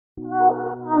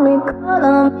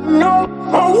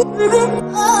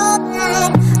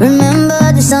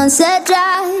Remember the sunset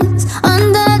drives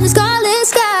under the scarlet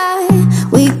sky.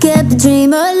 We kept the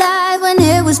dream alive when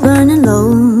it was burning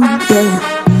low. Yeah,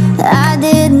 I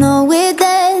didn't know it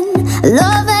then.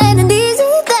 Love ain't an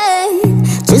easy thing.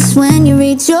 Just when you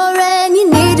reach your end, you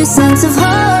need a sense of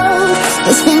hope.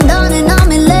 It's been dawning on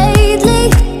me lately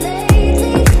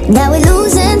that we're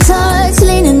losing touch,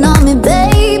 leaning on me,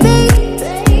 baby.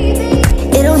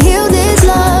 It'll heal this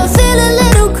love, feel a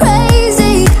little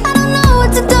crazy. I don't know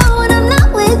what to do when I'm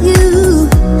not with you.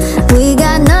 We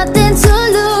got nothing to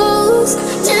lose.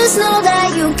 Just know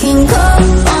that you can call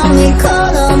on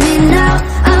me now.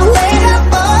 I'll wait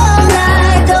up all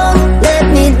night. Don't let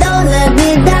me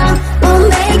down. We'll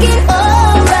make it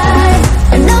alright.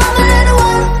 And no matter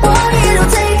what it'll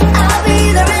take, I'll be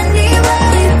there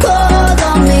anyway. Call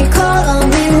on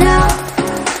me now.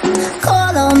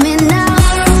 Call on me now.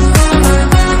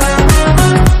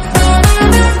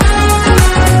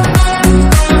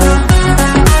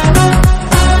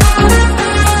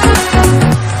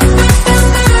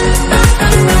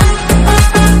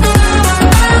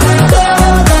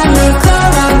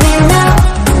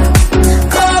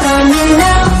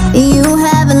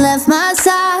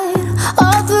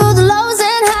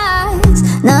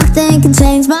 Nothing can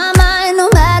change my mind, no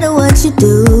matter what you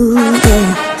do.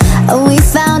 Yeah. We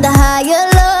found a higher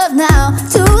love now,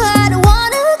 too high to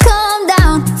wanna come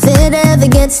down. If it ever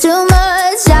gets too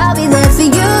much, I'll be there for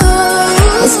you.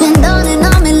 It's been dawning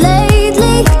on me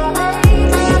lately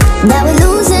that we're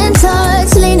losing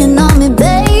touch, leaning on me,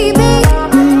 baby.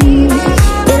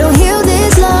 It'll heal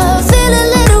this love, feel a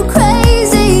little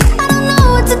crazy. I don't know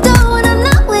what to do when I'm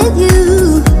not with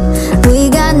you. We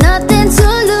got nothing to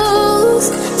lose.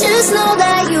 Just know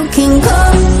that you can call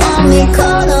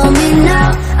on me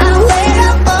now. I'll wait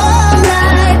up all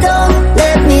night. Don't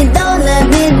let me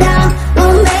down.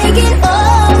 We'll make it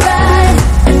alright.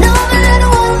 And no matter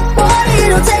what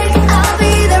it'll take, I'll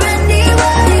be there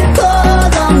anyway.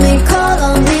 Call on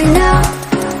me now.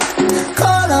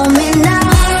 Call on me now.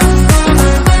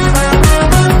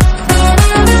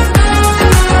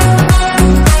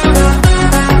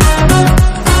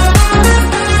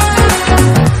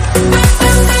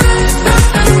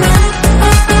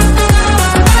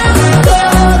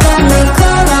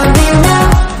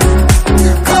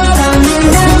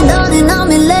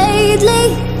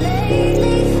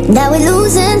 That we're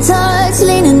losing touch,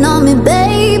 leaning on me,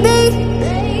 baby.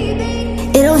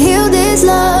 It'll heal this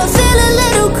love, feel a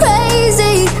little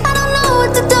crazy. I don't know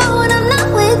what to do when I'm not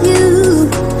with you.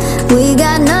 We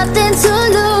got nothing to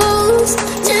lose.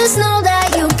 Just know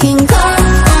that you can call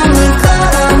on me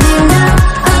now.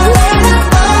 I'll wait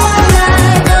up all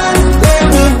night. Don't let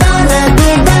me down.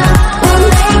 We'll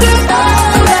make it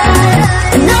alright.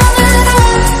 And no matter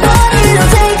what it'll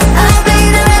take, I'll be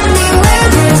there anyway.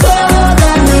 Just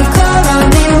call on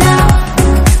me now.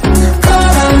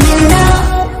 Call on me now.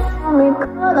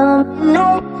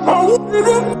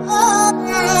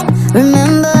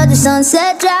 Remember the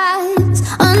sunset drives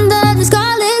under the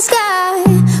scarlet sky.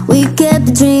 We kept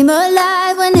the dream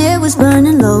alive when it was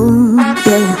burning low.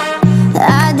 Yeah,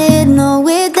 I didn't know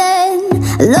it then.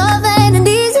 Love ain't an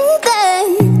easy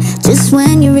thing. Just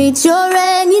when you reach your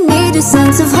end, you need a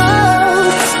sense of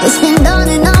hope. It's been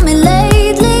dawning on me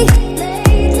lately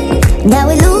that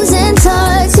we're losing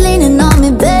touch, leaning on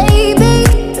me, baby.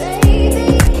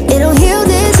 It'll heal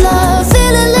this love,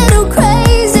 feel a little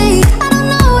crazy. I don't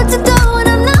know what to do when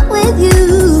I'm not with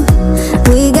you.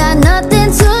 We got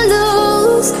nothing to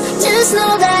lose. Just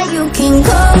know that you can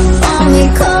call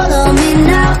on me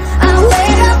now. I'll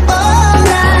wait up all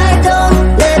night.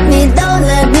 Don't let me down.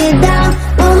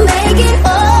 We'll make it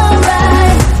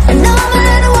alright. And no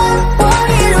matter what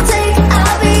it'll take,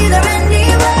 I'll be there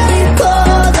anyway.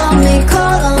 Call on me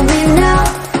now.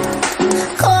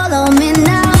 Call on me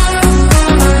now.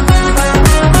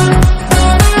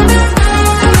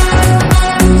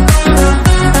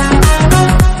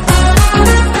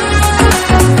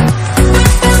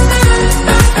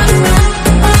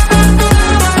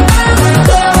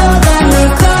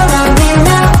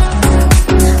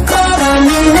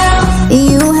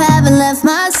 You haven't left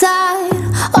my side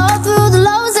all through the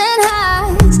lows and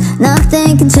highs.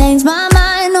 Nothing can change my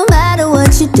mind, no matter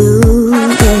what you do.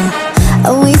 Yeah.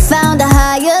 We found a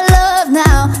higher love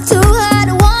now, too high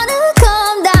to wanna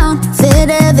come down. If it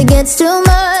ever gets too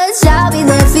much, I'll be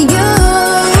there for you.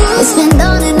 It's been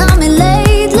dawning on me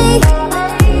lately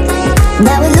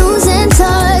that we're losing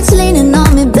touch, leaning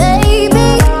on me,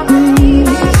 baby.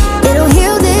 It'll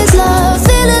heal this love,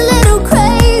 feel a little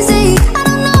crazy. I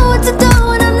don't know what to do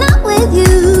when I'm not with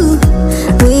you.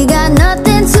 We got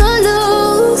nothing to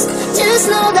lose. Just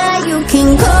know that you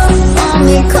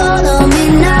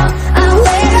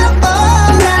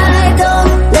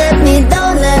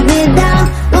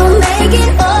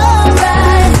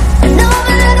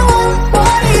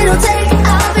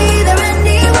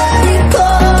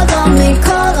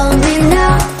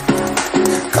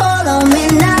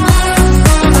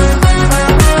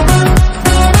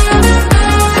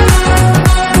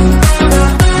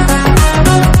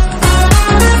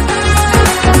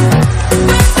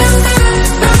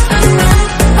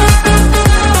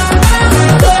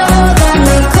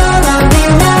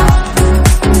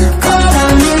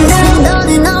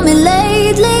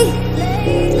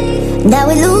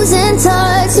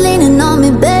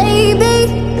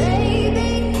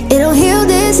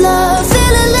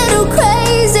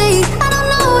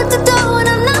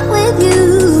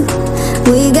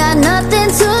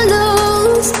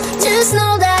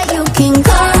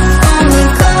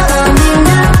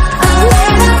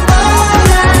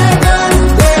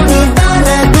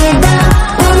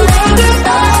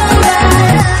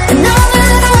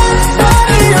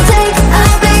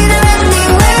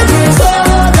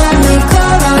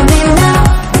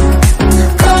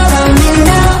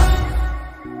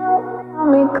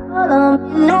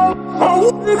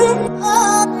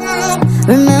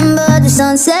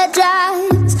sunset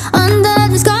drives under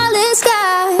the scarlet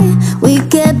sky. We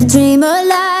kept the dream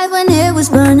alive when it was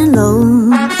burning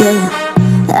low. Yeah,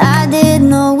 I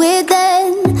didn't know it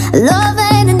then. Love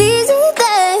ain't an easy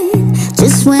thing.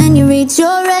 Just when you reach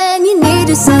your end, you need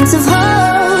a sense of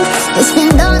hope. It's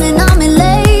been dawning on me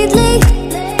lately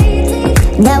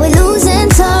that we're losing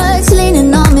touch,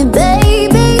 leaning on me,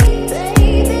 baby.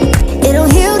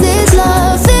 It'll heal this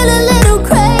love, feel a little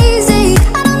crazy.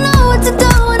 I don't know what to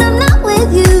do when I'm not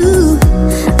with you.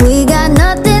 We got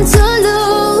nothing to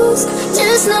lose.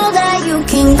 Just know that you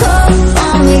can call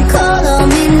on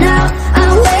me now.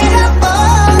 I'll wait up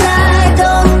all night.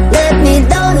 Don't let me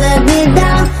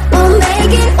down. We'll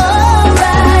make it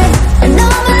alright. And no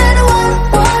matter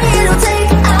what it'll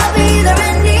take, I'll be there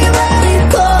anyway.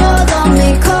 Call on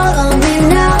me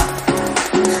now.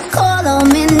 Call on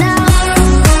me now.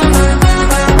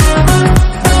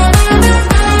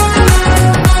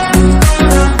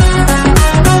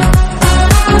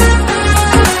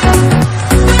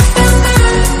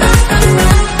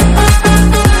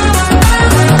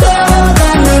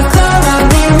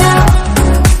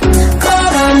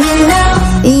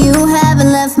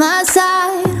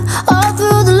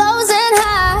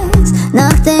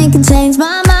 Nothing can change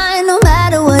my mind no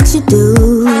matter what you do,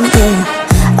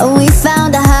 yeah. We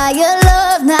found a higher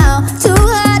love now, too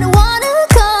high to wanna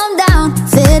come down.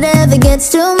 If it ever gets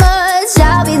too much,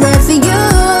 I'll be there for you.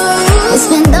 It's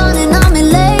been dawning on me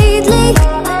lately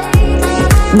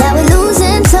that we're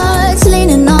losing touch,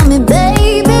 leaning on me,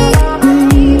 baby.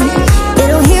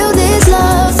 It'll heal this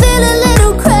love, feel a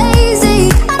little crazy.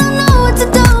 I don't know what to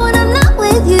do when I'm not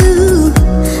with you.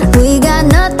 We got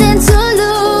nothing to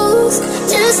lose.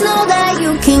 Just know that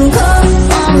you can call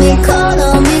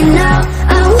on me now.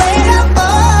 I'll wait up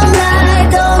all night.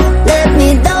 Don't let me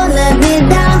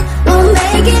down. We'll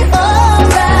make it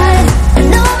alright. And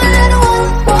no matter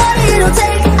what it'll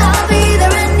take, I'll be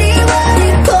there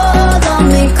anyway. Call on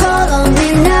me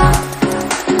now.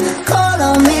 Call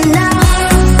on me now.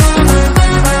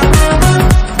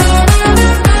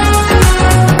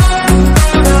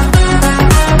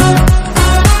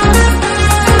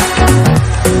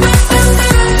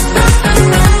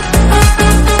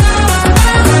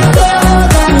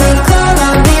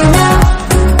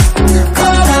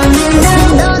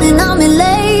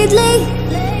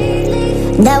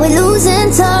 That we're losing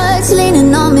touch,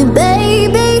 leaning on me,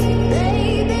 baby.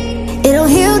 It'll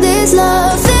heal this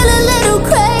love, feel a little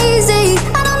crazy.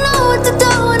 I don't know what to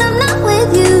do when I'm not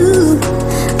with you.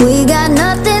 We got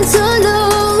nothing to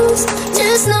lose.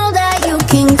 Just know that you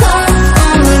can call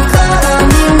on me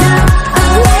now.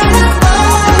 I'll wait up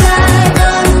all night.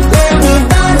 Don't let me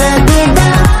down.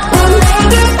 We'll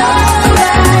make it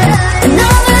alright. And no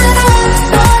matter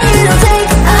what it'll take,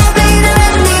 I'll be there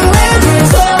anyway.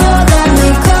 Just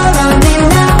call on me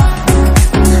now.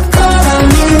 Call on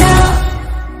me now.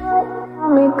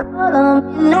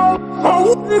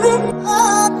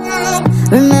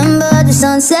 Remember the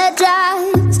sunset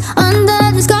drives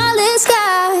under the scarlet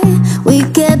sky. We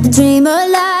kept the dream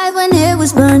alive when it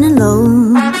was burning low.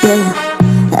 Yeah,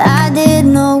 I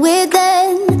didn't know it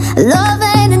then. Love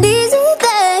ain't an easy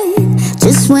thing.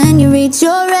 Just when you reach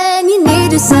your end, you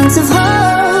need a sense of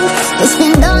hope. It's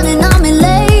been dawning on me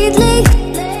lately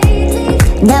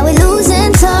that we're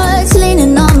losing touch,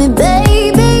 leaning on me,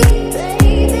 baby.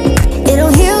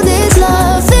 It'll heal this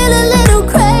love, feel a little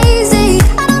crazy.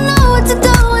 I don't know what to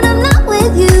do when I'm not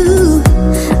with you.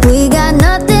 We got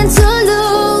nothing to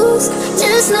lose.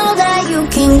 Just know that you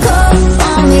can call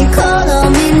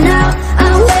on me now.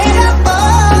 I'll wait up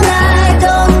all night.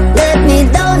 Don't let me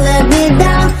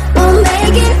down. We'll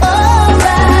make it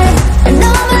alright. And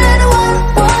no matter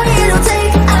what it'll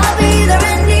take, I'll be there.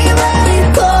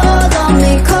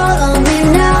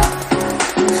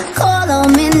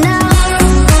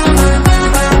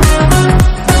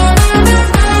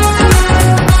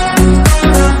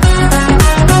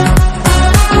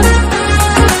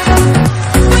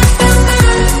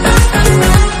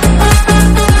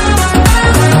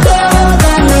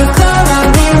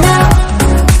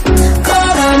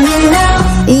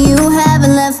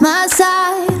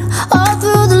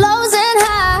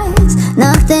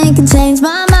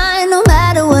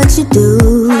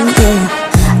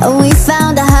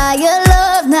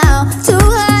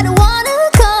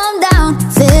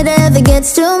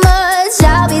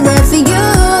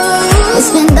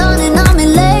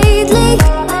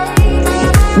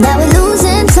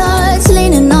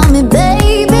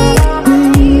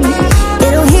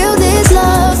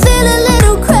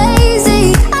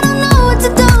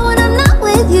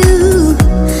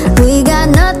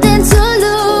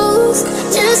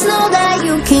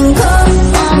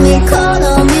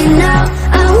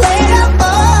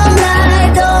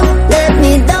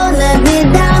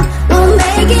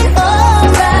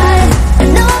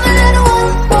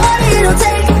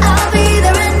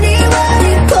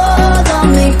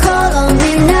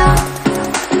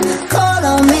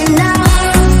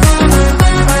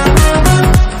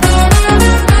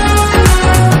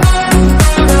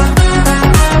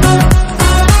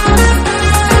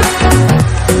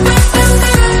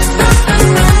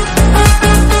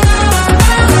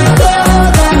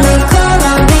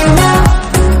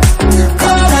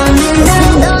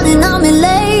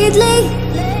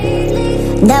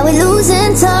 we're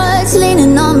losing touch,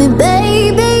 leaning on me,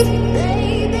 baby.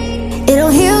 It'll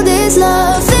heal this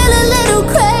love, feel a little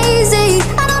crazy.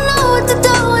 I don't know what to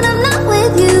do when I'm not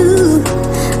with you.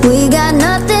 We got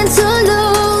nothing to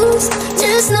lose,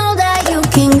 just know that you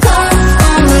can call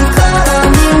on me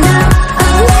now.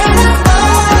 I'll wait up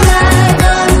all night,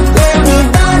 don't let me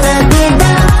down,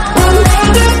 we'll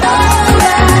make it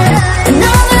alright. And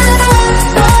no matter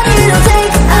what it'll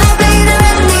take, I'll be there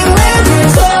anyway.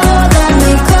 Just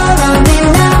call on me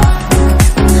now.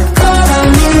 Call on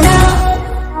me now.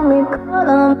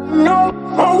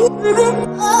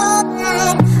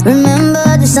 Remember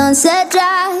the sunset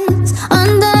drives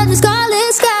under the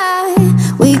scarlet sky.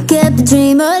 We kept the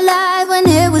dream alive when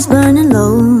it was burning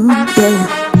low. Yeah,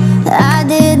 I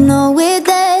didn't know it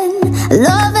then.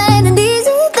 Love ain't an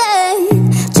easy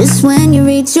thing. Just when you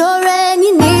reach your end,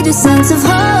 you need a sense of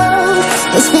hope.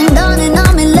 It's been dawning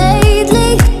on me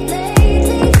lately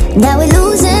that we're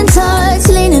losing touch,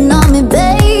 leaning on me,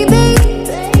 baby.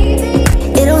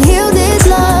 It'll heal this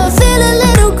love, feel a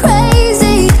little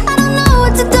crazy. I don't know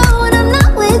what to do when I'm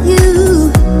not with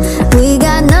you. We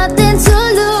got nothing to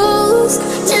lose,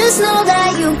 just know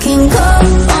that you can call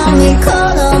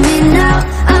on me now.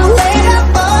 I'll wait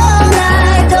up all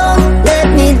night, don't let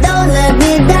me down,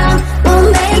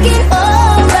 we'll make it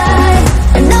alright.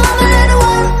 And no matter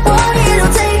what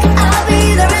it'll take, I'll be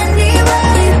there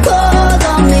anyway. Call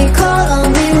on me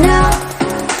now.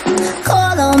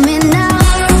 Call on me now.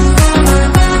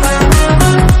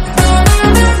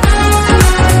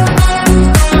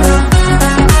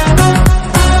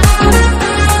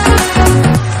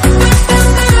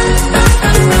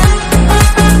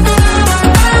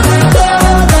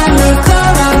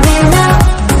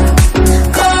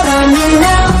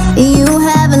 You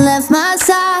haven't left my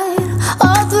side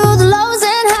all through the lows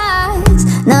and highs.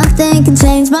 Nothing can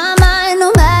change my mind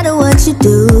no matter what you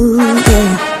do. Yeah.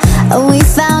 We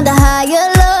found a higher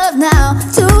love now,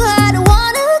 too high to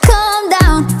wanna come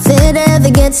down. If it ever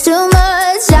gets too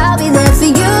much, I'll be there for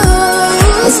you.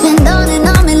 It's been dawning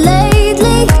on me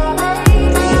lately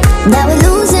that we're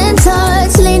losing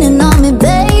touch, leaning on me,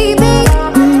 baby.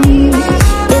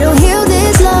 It'll heal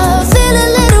this love, feel a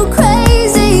little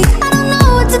crazy. I don't know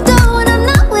what to do when I'm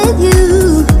not with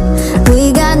you.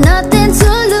 We got nothing to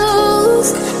lose,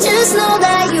 just know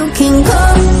that you can call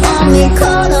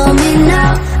on me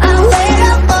now. I'll wait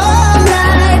up all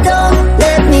night, don't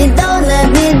let me down,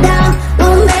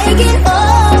 we'll make it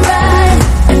alright.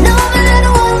 And no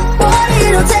matter what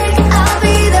it'll take, I'll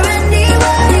be there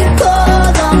anyway.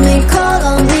 Call on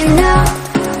me now.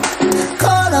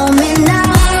 Call on me now.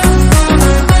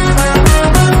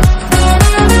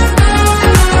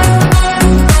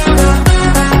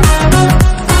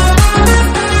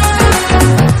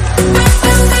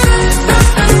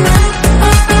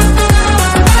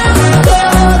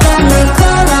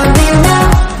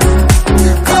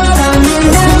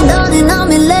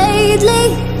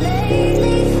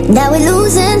 That we're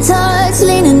losing touch,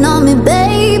 leaning on me,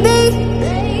 baby.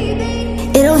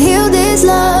 It'll heal this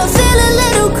love, feel a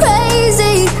little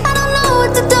crazy. I don't know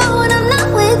what to do when I'm not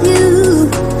with you.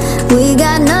 We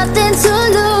got nothing to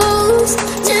lose,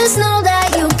 just know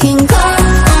that you can call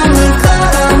on me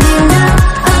now.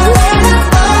 I'll wait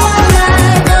up all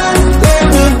night, don't let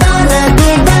me down,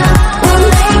 we'll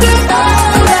make it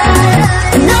alright.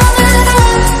 And no matter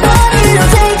what it'll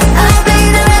take, I'll be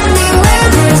there anyway.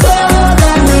 Just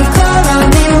call on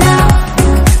me now.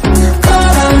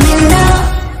 Call on me now.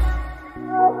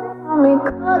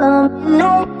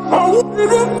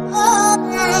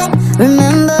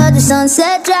 Remember the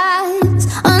sunset drives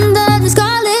under the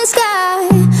scarlet sky.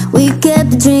 We kept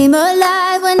the dream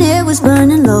alive when it was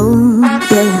burning low.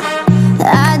 Yeah,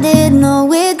 I didn't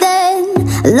know it then.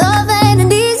 Love ain't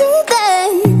an easy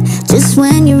thing. Just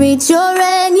when you reach your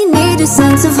end, you need a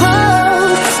sense of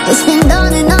hope. It's been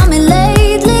dawning on me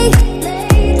lately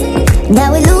that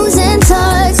we're losing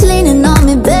touch, leaning on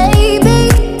me, baby.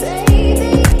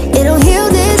 It'll heal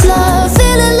this love,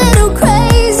 feel a little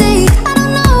crazy. I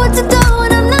don't know what to do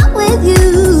when I'm not with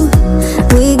you.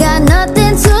 We got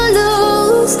nothing to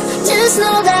lose, just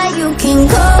know that you can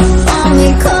call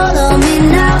on me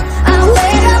now. I'll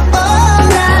wait up all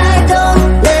night,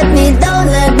 don't let me down,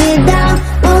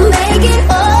 we'll make it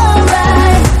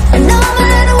alright. And no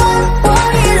matter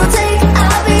what it'll take,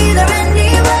 I'll be there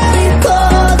anyway.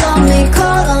 Call on me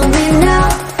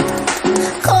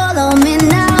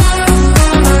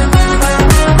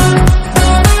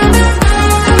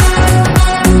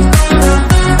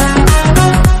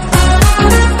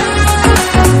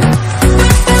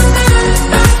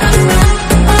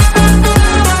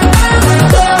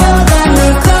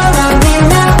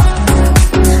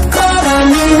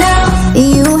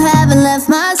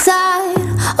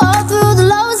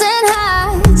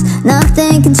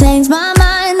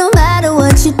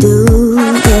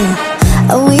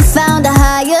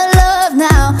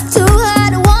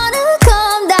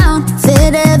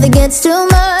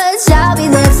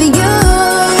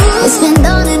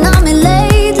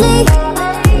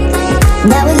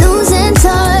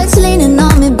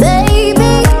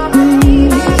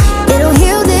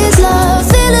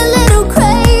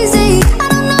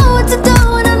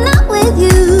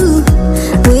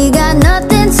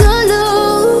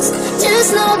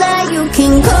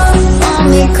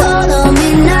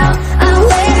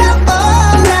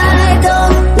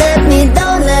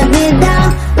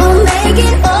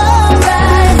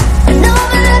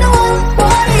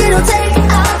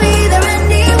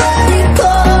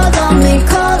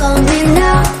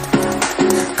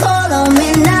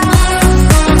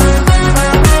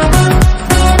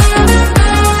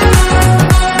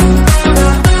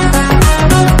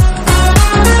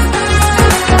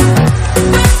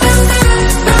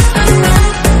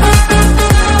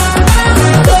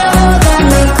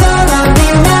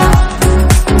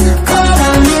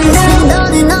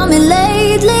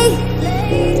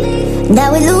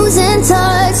losing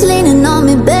touch, leaning on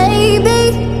me,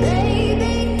 baby.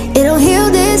 It'll heal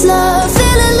this love. Feel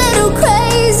a little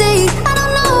crazy. I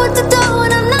don't know what to do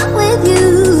when I'm not with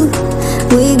you.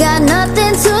 We got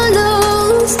nothing to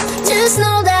lose. Just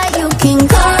know that you can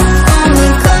call on me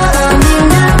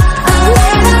now. I'll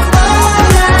wait up all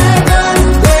night. Don't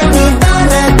let me down,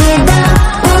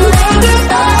 we'll make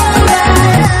it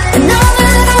alright. And no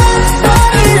matter what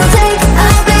it'll take,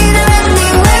 I'll be there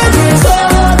anyway. Just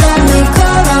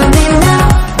call on me now.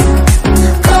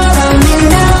 Call on me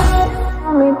now.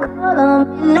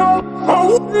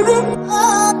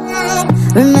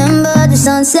 Remember the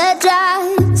sunset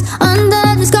drives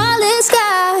under the scarlet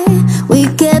sky. We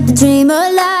kept the dream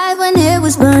alive when it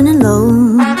was burning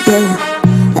low. Yeah,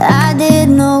 I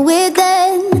didn't know it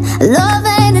then. Love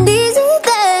ain't an easy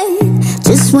thing.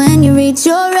 Just when you reach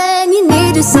your end, you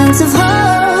need a sense of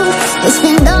hope. It's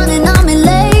been dawning on me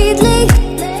lately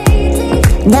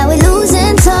that we're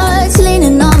losing touch,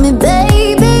 leaning on me,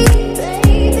 baby.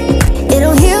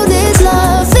 It'll heal this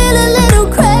love. Feel a little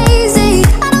crazy.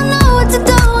 I don't know what to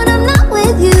do when I'm not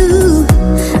with you.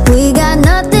 We got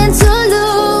nothing to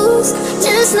lose.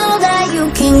 Just know that you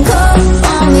can call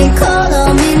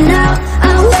on me now.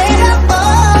 I'll wait up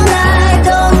all night.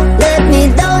 Don't let me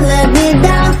down.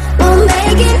 We'll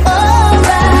make it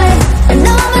alright. And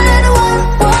no matter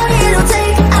what it'll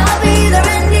take, I'll be there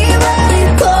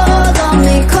anyway. Call on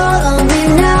me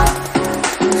now.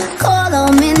 Call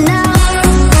on me now.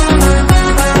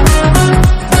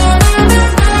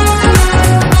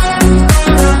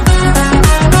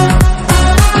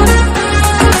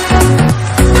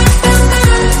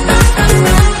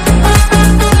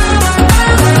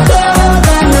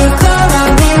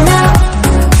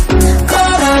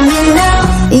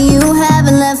 You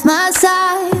haven't left my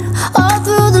side all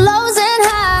through the lows and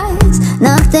highs.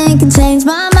 Nothing can change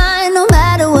my mind, no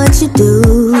matter what you do.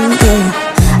 Yeah.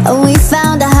 We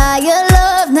found a higher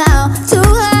love now, too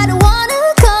high to wanna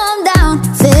come down.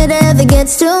 If it ever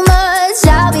gets too much,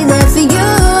 I'll be there for you.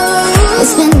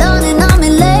 It's been dawning on me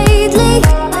lately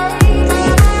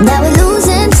that we're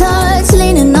losing touch,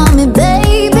 leaning on me,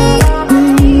 baby.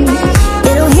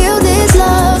 It'll heal this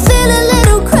love. Feel a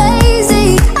little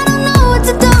crazy. I don't know what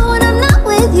to do when I'm not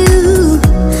with you.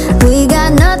 We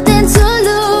got nothing to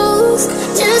lose.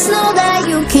 Just know that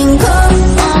you can call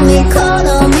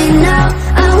on me now.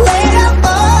 I'll wait up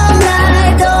all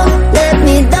night. Don't let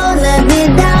me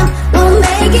down. We'll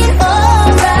make it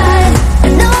alright.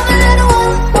 And no matter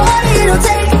what it'll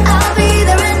take, I'll be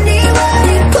there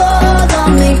anyway. Call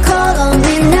on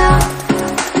me now.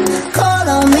 Call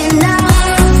on me now.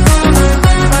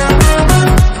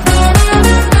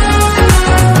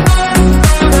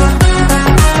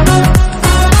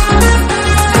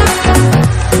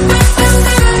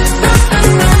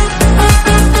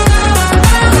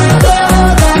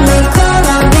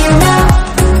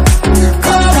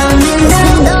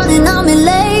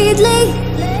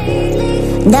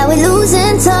 That we're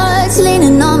losing touch,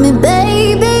 leaning on me,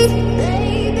 baby.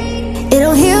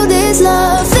 It'll heal this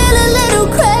love. Feel a little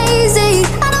crazy.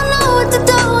 I don't know what to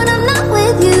do when I'm not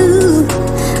with you.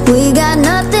 We got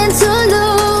nothing to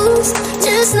lose.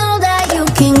 Just know that you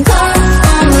can call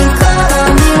on me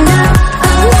now.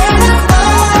 I'll wait up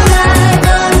all night.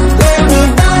 Don't let me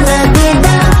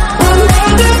down. We'll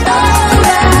make it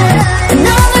alright. And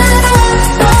no matter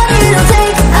what it'll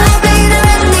take, I'll be there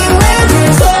anyway.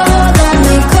 Just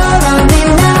call on me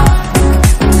now.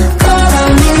 Call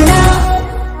on me now.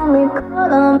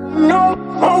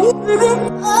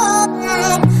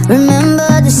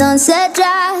 Remember the sunset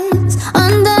drives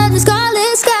under the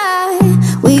scarlet sky.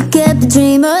 We kept the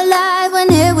dream alive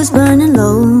when it was burning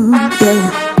low.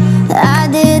 Yeah, I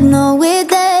didn't know it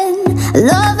then.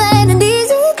 Love ain't an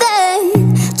easy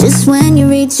thing. Just when you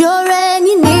reach your end,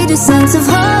 you need a sense of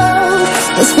hope.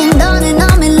 It's been dawning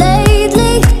on me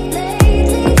lately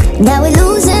that we're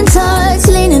losing touch,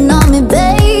 leaning on me,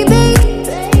 baby.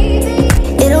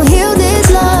 It'll heal this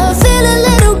love. Feel a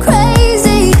little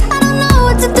crazy. I don't know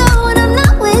what to do when I'm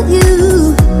not with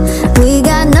you. We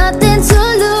got nothing to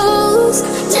lose.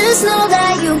 Just know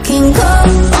that you can call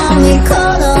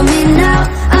on me now.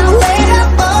 I'll wait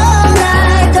up all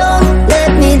night. Don't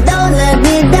let me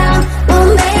down.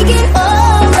 We'll make it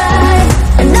alright.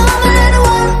 And no matter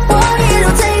what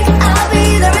it'll take,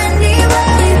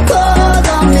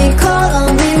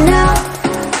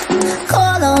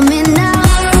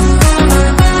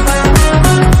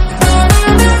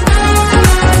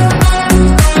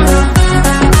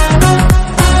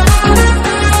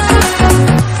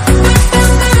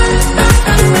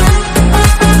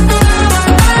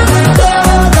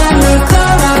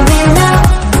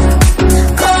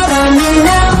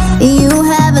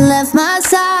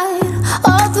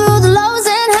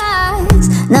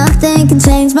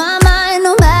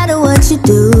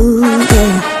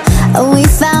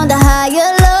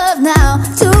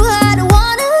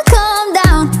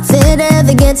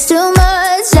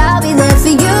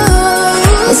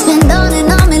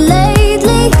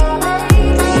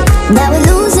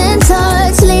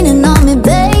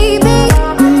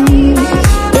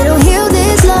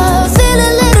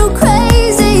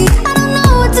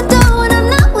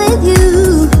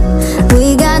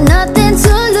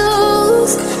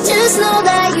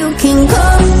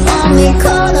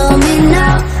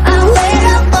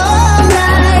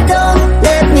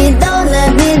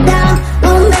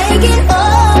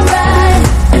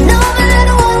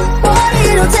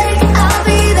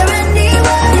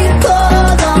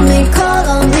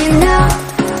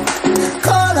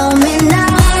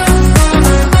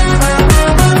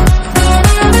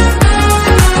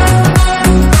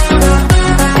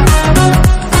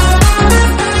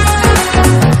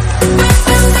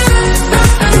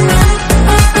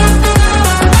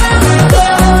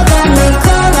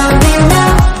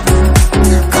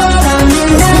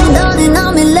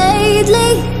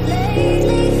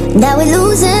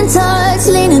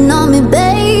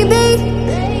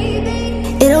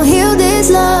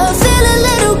 love, feel a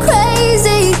little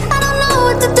crazy. I don't know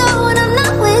what to do when I'm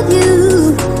not with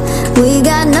you. We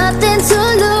got nothing to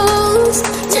lose.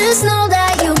 Just know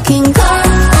that you can call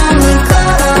on me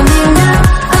now.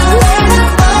 I'll wait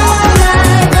up all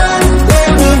night. Don't let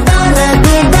me down, let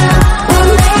me down.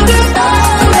 We'll make it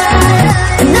alright.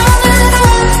 And no matter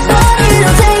what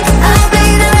it'll take, I'll be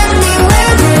there anyway.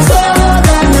 Just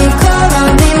call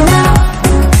on me now.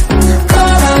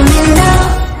 Call on me now.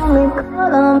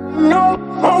 Call on me now.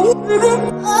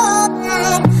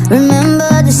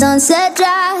 Remember the sunset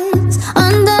drives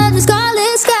under the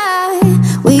scarlet sky.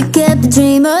 We kept the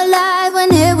dream alive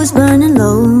when it was burning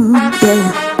low.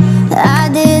 Yeah, I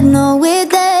didn't know it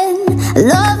then.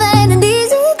 Love ain't an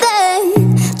easy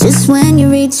thing. Just when you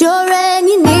reach your end,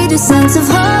 you need a sense of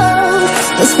hope.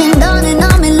 It's been dawning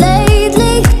on me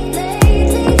lately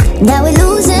that we're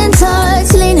losing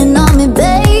touch, leaning on me,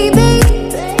 baby.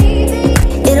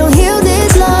 It'll heal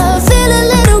this love, feel a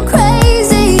little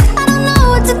crazy. I don't know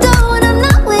what to do when I'm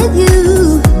not with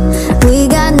you. We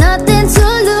got nothing to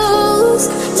lose.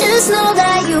 Just know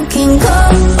that you can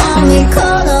call on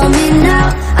me now.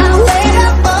 I'll wait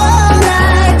up all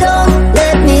night. Don't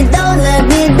let me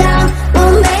down.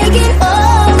 We'll make it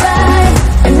alright.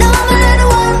 And no matter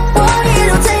what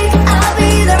it'll take, I'll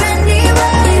be there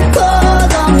anyway. Call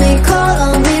on me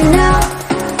now.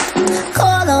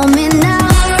 Call on me now.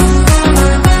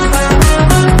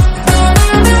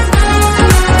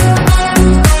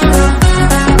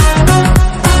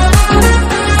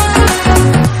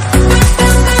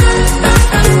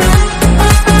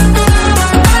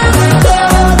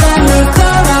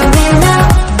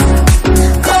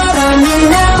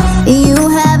 You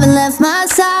haven't left my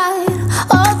side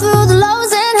all through the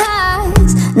lows and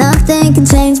highs. Nothing can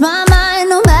change my mind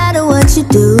no matter what you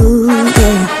do.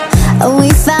 Yeah. We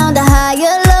found a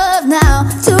higher love now,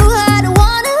 too high to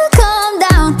wanna come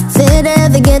down. If it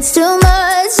ever gets too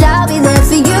much, I'll be there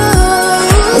for you.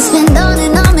 It's been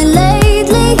dawning on me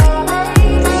lately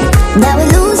that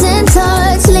we're losing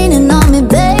touch, leaning on me,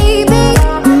 baby.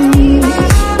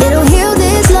 It'll heal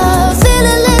this love, feel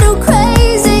a little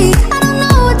crazy. I don't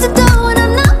know what to do when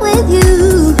I'm not with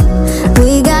you.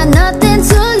 We got nothing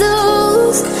to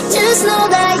lose. Just know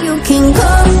that you can call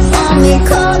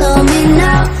on me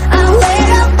now. I'll wait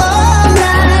up all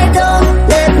night. Don't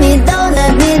let me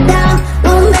down.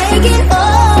 We'll make it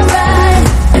alright.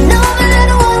 And no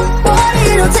matter what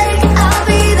it'll take, I'll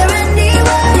be there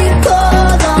anyway.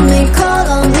 Call on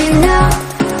me now.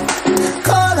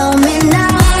 Call on me now.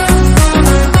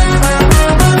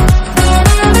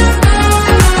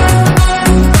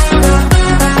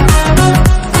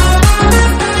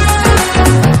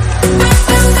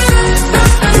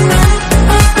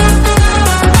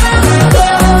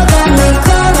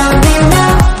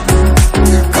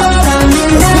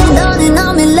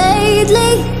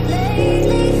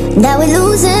 That we're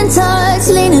losing touch,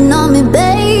 leaning on me,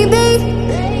 baby.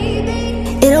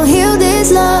 It'll heal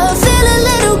this love, feel a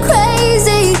little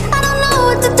crazy. I don't know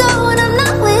what to do when I'm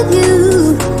not with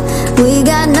you. We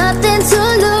got nothing to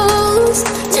lose.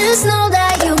 Just know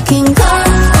that you can call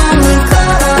on me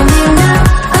now.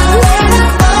 I'll wait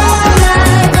up all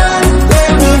night. Don't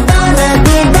let me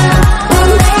down. We'll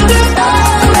make it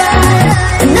alright.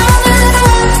 And no matter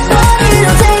what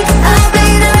it'll take, I'll be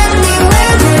there anyway.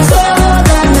 Just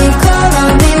call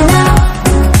on me now.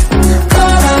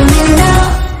 Call on me now.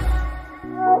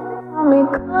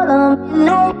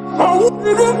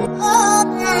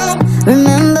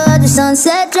 Remember the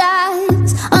sunset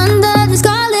drives under the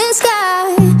scarlet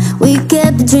sky. We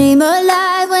kept the dream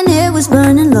alive when it was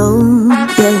burning low.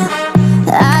 Yeah,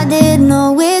 I didn't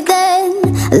know it then.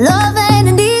 Love ain't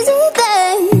an easy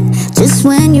thing. Just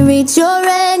when you reach your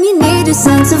end, you need a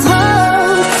sense of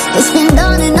hope. It's been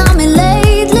dawning on me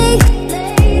lately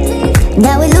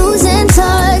that we're losing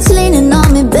touch, leaning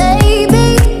on me,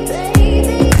 baby.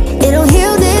 It'll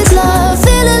heal this love,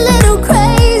 feel a little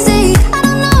crazy. I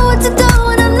don't know what to do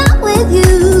when I'm not with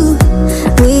you.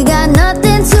 We got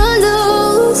nothing to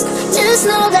lose. Just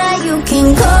know that you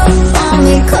can call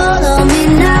on me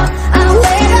now. I'll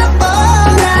wait up all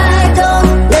night.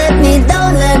 Don't let me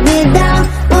down.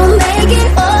 We'll make it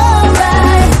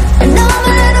alright. And no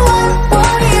matter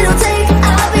what it'll take,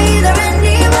 I'll be there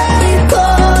anyway.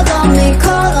 Call on me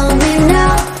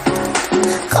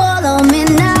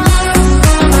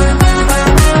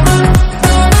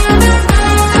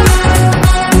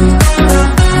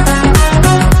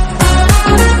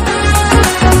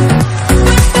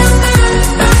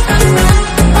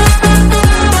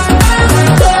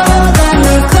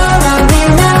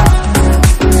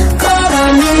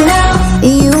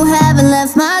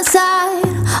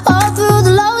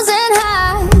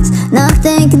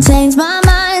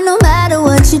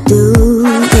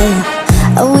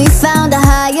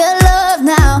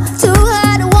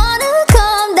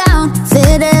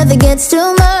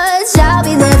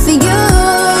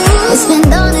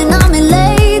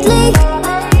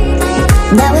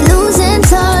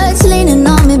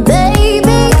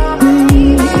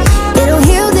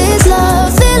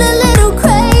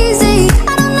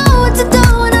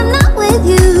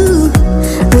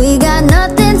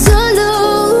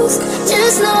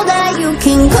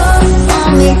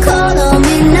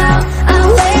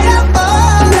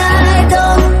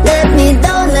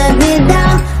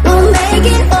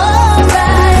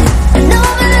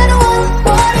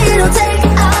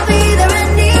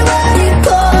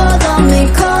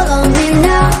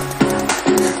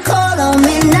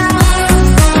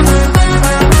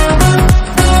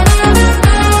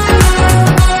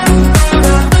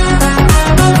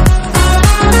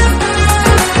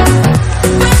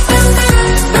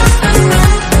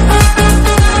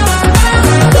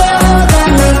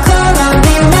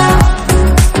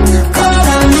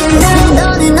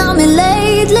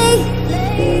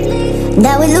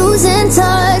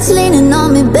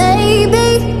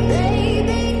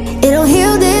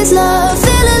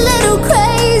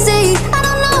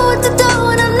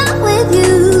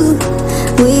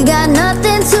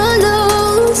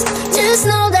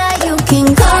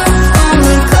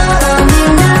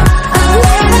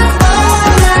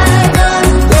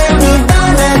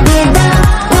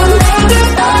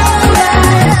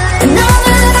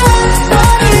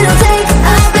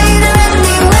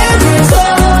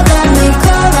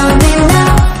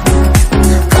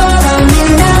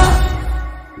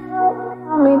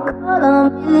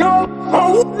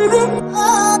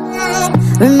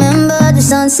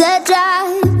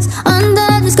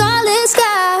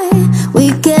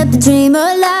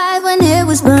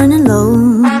was burning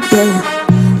low. Yeah,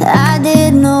 I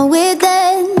didn't know it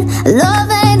then. Love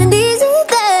ain't an easy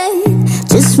thing.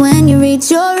 Just when you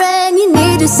reach your end, you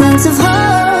need a sense of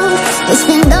hope. It's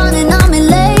been dawning on me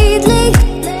lately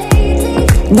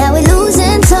that we're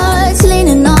losing touch,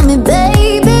 leaning on me,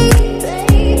 baby.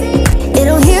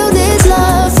 It'll heal this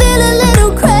love, feel a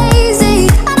little crazy.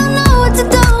 I don't know what to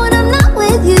do when I'm not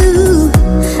with you.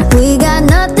 We got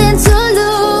nothing to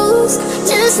lose.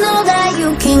 Just know that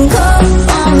you can call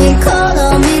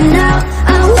on me now.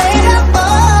 I'll wait up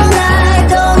all night.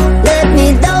 Don't let me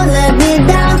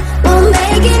down. We'll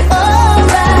make it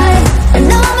alright. And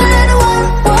no matter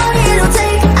what it'll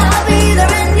take, I'll be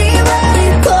there anyway.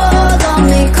 Call on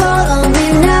me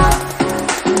now.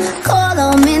 Call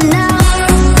on me now.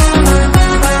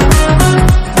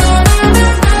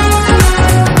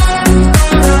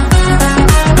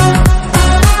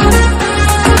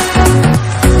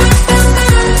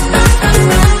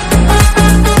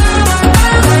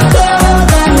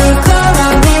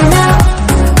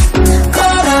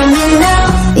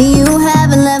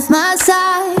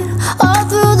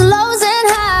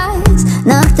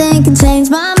 Nothing can change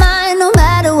my mind, no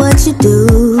matter what you do.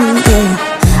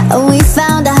 Yeah. We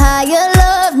found a higher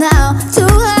love now, too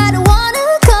high to wanna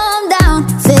come down.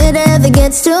 If it ever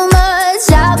gets too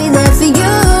much, I'll be there for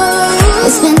you.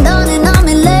 It's been dawning on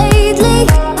me lately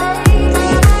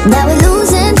that we're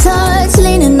losing touch,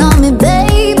 leaning on me,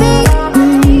 baby.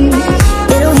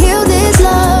 It'll heal this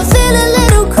love, feel a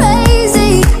little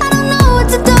crazy. I don't know what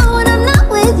to do when I'm not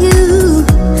with you.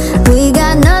 We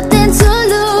got nothing to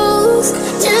lose.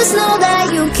 Just know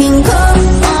that you can call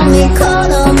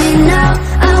on me now.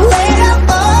 I'll wait up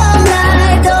all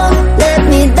night. Don't let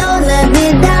me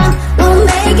down. We'll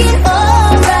make it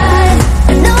alright.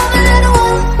 And no matter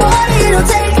what it'll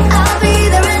take, I'll be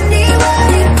there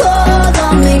anyway.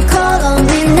 Call on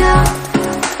me now.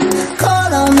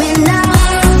 Call on me now.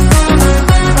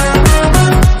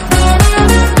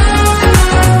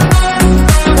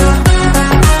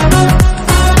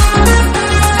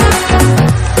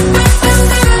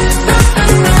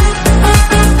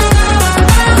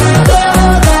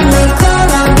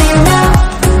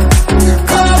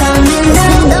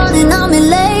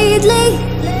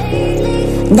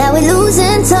 That we're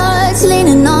losing touch,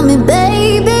 leaning on me,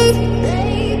 baby.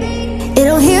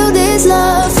 It'll heal this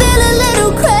love, feel a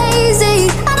little crazy.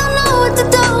 I don't know what to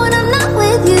do when I'm not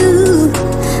with you.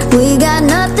 We got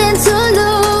nothing to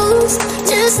lose.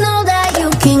 Just know that you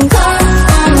can call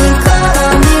on me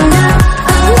now.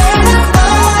 I'll wait up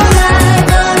all night.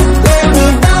 Don't let me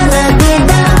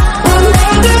down. We'll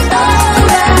make it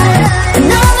alright. And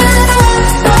no matter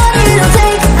what it'll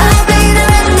take, I'll be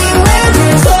there anyway.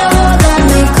 Just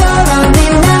call on me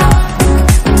now.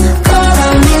 Call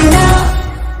on me now.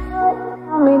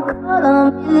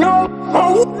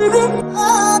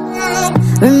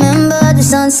 Remember the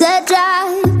sunset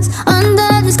drives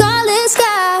under the scarlet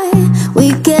sky. We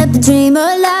kept the dream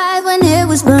alive when it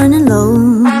was burning low.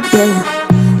 Yeah,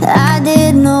 I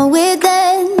didn't know it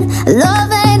then.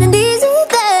 Love ain't an easy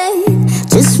thing.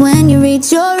 Just when you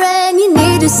reach your end, you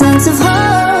need a sense of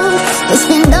hope. It's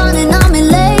been dawning on me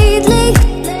lately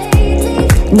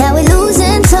that we're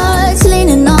losing touch,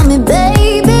 leaning on me,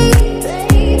 baby.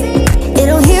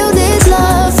 It'll heal this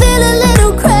love, feel a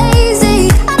little crazy.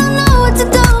 I don't know what to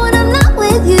do when I'm not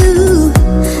with you.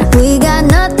 We got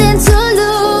nothing to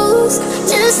lose.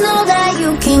 Just know that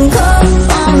you can call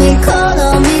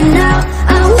on me now.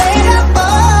 I'll wait up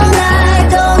all night.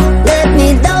 Don't let me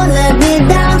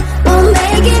down. We'll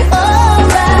make it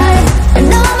alright. And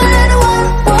no matter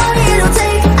what it'll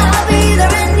take, I'll be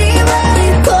there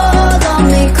anyway. Call on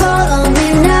me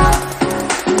now.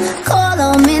 Call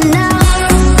on me now.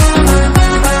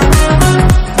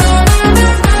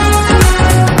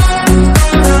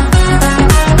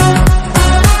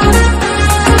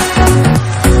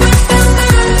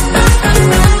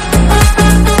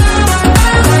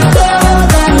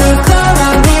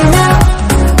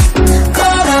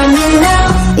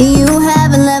 You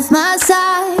haven't left my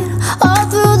side all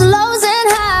through the lows and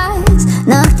highs.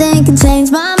 Nothing can change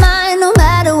my mind, no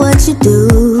matter what you do.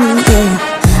 Yeah.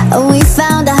 We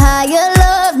found a higher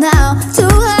love now, too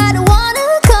high to wanna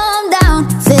come down.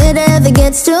 If it ever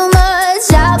gets too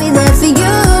much, I'll be there for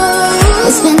you.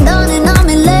 It's been dawning on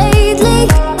me lately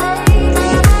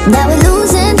that we're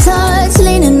losing touch,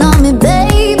 leaning on me,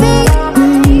 baby.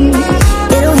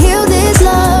 It'll heal this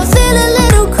love, feel a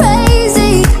little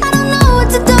crazy. I don't know what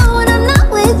to do when I'm not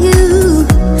with you.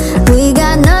 We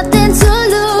got nothing to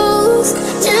lose.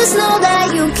 Just know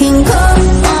that you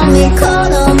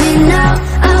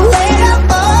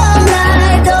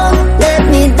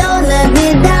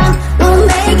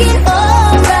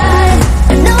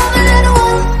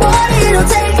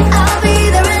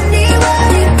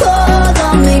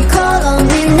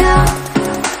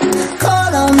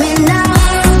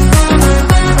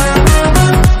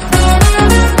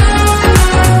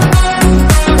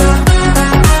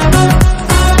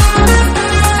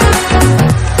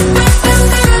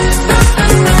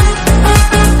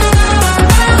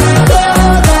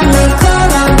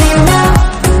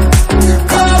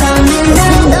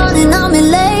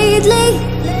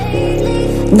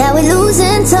that we're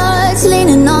losing touch,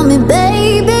 leaning on me,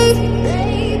 baby.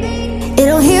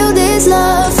 It'll heal this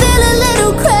love, feel a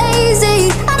little crazy.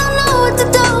 I don't know what to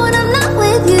do when I'm not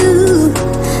with you.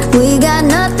 We got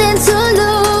nothing to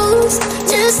lose,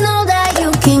 just know that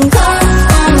you can call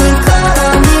on me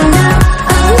now.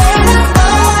 I'll wait up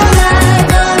all night,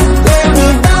 don't let me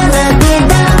down,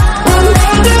 we'll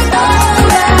make it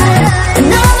alright. And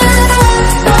no matter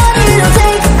what it'll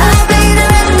take, I'll be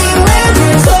there anyway.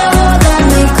 Just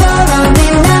call on me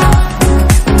now.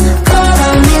 Call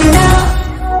on me now.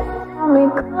 Call on me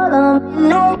now.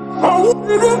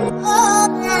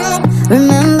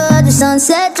 Remember the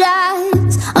sunset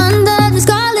drives under the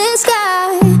scarlet sky.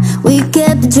 We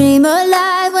kept the dream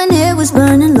alive when it was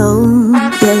burning low.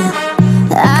 Yeah,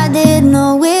 I didn't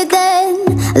know it then.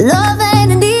 Love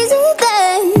ain't an easy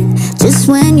thing. Just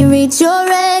when you reach your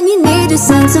end, you need a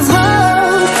sense of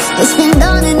hope. It's been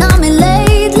dawning on me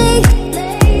lately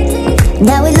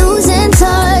that we're losing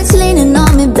touch, leaning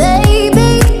on me,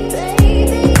 baby.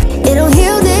 It'll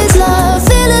heal this love,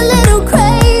 feel a little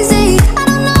crazy. I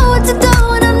don't know what to do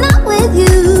when I'm not with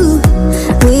you.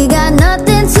 We got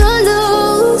nothing to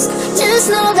lose, just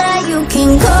know that you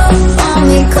can call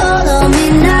on me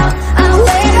now. I'll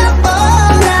wait up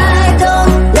all night,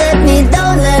 don't let me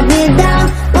down,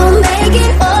 we'll make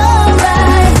it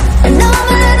alright. And no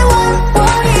matter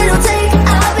what it'll take,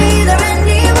 I'll be there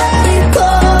anyway.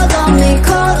 Call on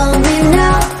me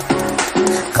now.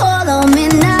 Call on me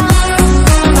now.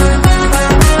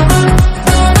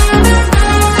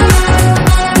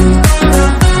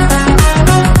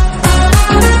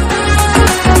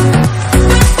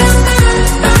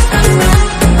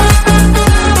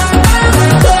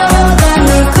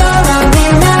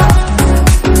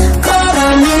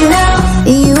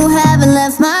 You haven't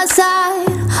left my side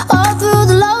all through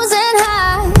the lows and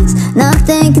highs.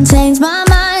 Nothing can change my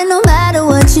mind no matter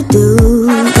what you do.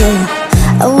 Yeah.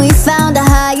 We found a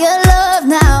higher love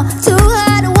now, too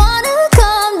high to wanna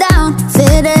come down. If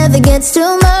it ever gets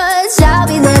too much, I'll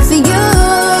be there for you.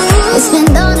 It's been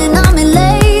dawning on me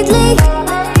lately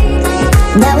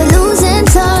that we're losing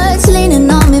touch, leaning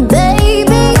on me,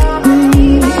 baby.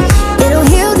 It'll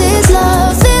heal this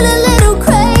love, feel a little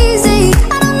crazy.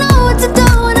 I don't know what to do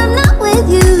when I'm not with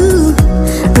you.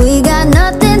 We got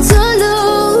nothing to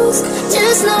lose,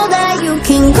 just know that you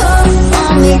can call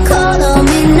on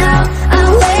me now.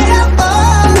 I'll wait up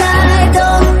all night,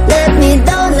 don't let me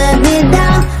down,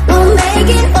 we'll make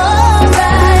it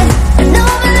alright. And no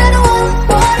matter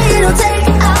what it'll take,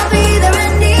 I'll be there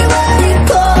anyway.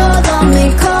 Call on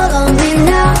me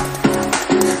now.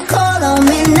 Call on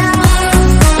me now.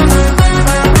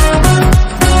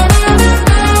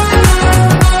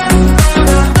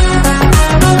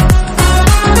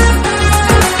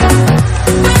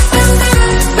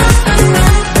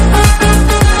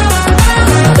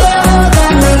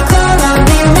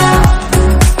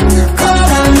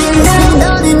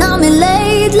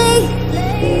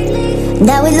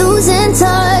 That we're losing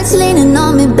touch, leaning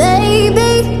on me,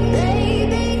 baby.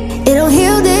 It'll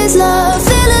heal this love,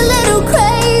 feel a little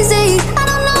crazy. I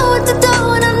don't know what to do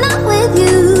when I'm not with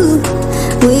you.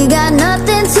 We got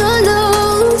nothing to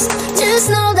lose, just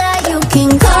know that you can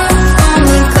call on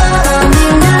me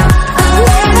now. I'll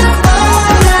wait up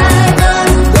all night, don't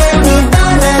let me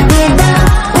down,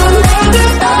 we'll make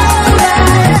it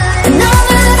alright. And no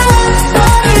matter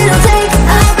what it'll take,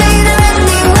 I'll be there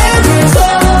anyway. Just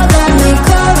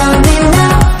call on me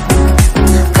now.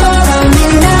 Call on me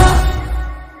now.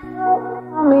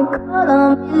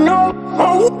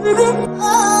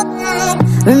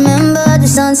 Remember the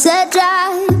sunset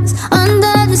drives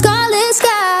under the scarlet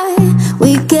sky.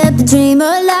 We kept the dream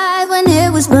alive when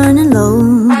it was burning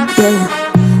low. Yeah,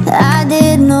 I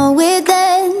didn't know it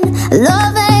then.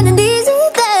 Love ain't an easy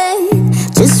thing.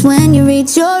 Just when you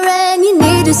reach your end, you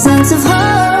need a sense of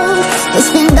hope. It's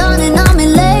been dawning on me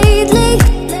lately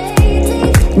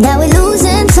that we're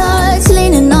losing touch,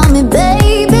 leaning on me,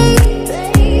 baby.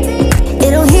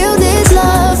 It'll heal this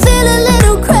love, feel a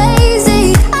little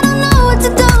crazy. I don't know what to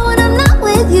do when I'm not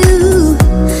with you.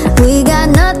 We got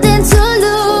nothing to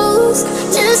lose,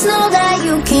 just know that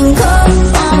you can call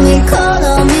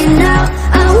on me now.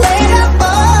 I'll wait up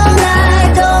all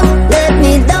night, don't let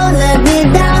me down,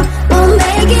 we'll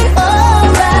make it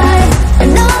alright. And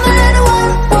no matter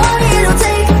what it'll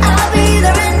take, I'll be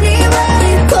there.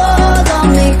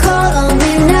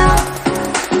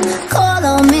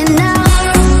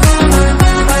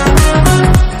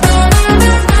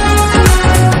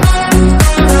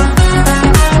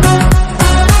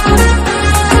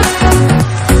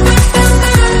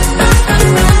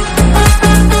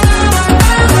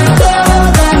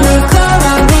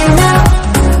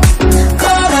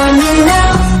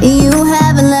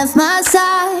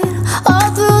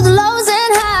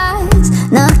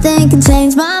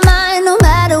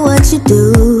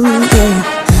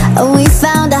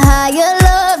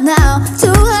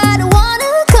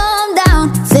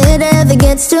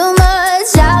 gets too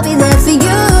much, I'll be there for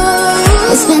you.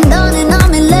 It's been dawning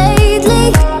on me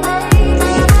lately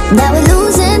that we're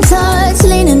losing touch,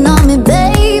 leaning on me,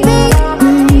 baby.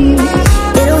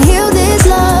 It'll heal this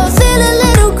love, feel a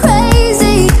little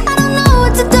crazy. I don't know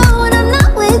what to do when I'm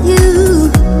not with you.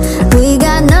 We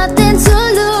got nothing to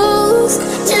lose.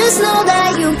 Just know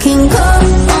that you can call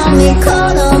on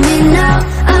me now.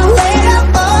 I'll wait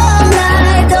up all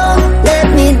night. Don't let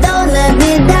me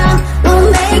down. We'll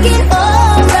make it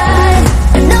alright.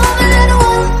 And no matter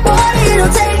what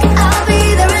it'll take, I'll be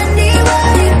there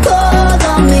anyway. Call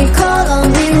on me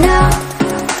now.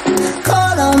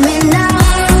 Call on me now.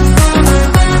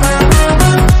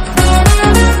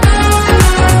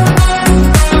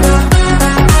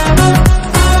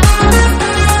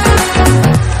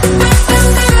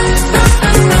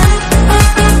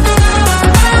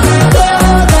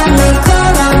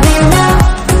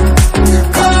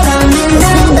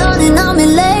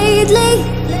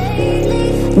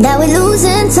 That we're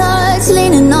losing touch,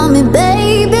 leaning on me,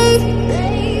 baby.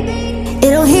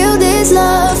 It'll heal this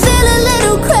love, feel a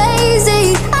little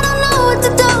crazy. I don't know what to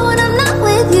do when I'm not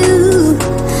with you.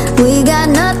 We got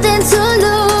nothing to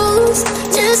lose.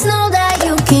 Just know that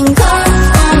you can call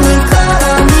on me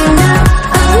now.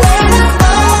 I'll wait up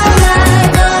all night.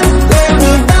 Don't let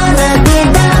me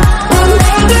down. We'll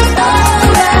make it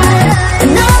alright.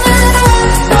 And no matter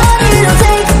what it'll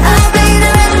take, I'll be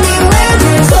there anyway.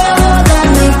 Just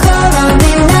call on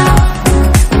me now.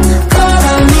 Call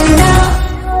on me now.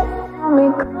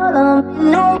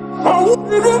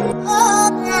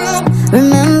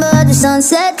 Remember the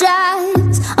sunset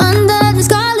drives under the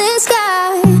scarlet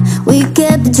sky. We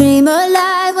kept the dream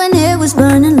alive when it was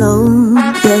burning low.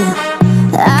 Yeah,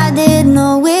 I didn't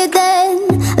know it then.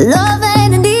 Love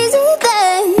ain't an easy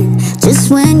thing. Just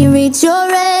when you reach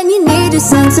your end, you need a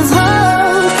sense of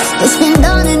hope. It's been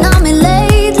dawning on me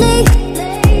lately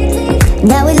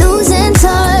that we're losing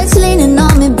touch, leaning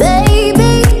on me,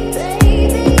 baby.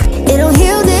 It'll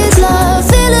heal this love,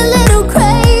 feel a little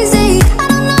crazy. I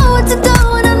don't know what to do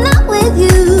when I'm not with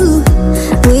you.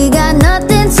 We got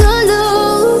nothing to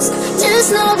lose.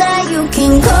 Just know that you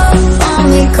can call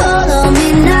on me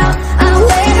now. I'll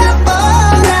wait up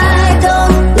all night.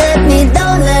 Don't let me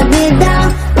down.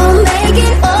 We'll make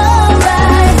it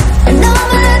alright. And no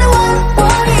matter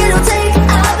what it'll take,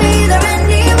 I'll be there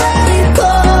anyway.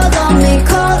 Call on me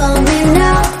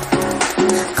now.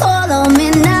 Call on me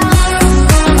now.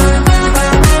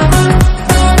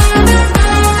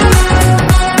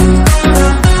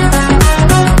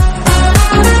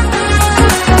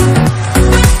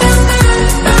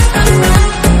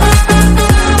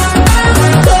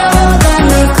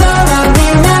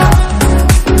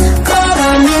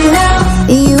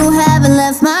 You haven't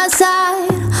left my side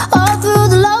all through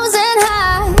the lows and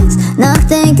highs.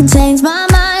 Nothing can change my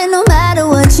mind, no matter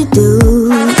what you do.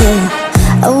 Yeah.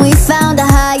 We found a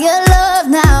higher love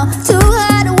now, too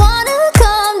high to wanna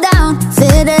come down. If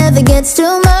it ever gets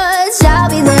too much, I'll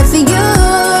be there for you.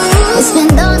 It's been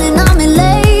dawning on me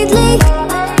lately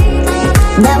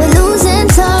that we're losing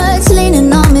touch,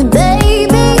 leaning on me,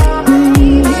 baby.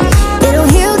 It'll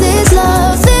heal this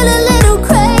love, feel a little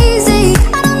crazy.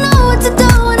 I don't know what to do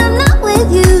when I'm not with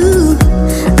you.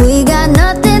 We got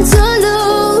nothing to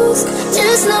lose.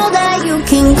 Just know that you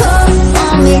can call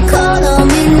on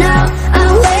me now.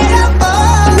 I'll wait up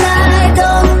all night.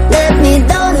 Don't let me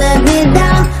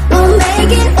down. We'll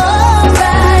make it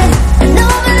alright. And no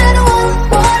matter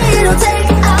what it'll take,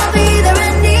 I'll be there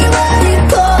anyway.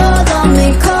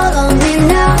 Call on me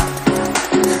now.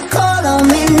 Call on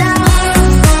me now.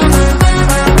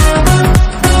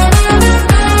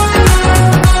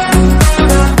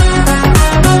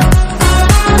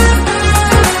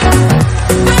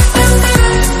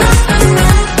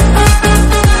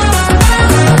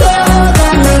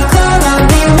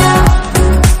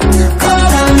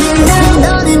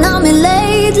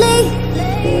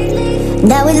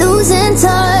 That we're losing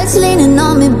touch, leaning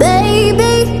on me,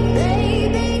 baby.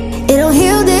 It'll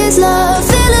heal this love,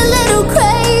 feel a little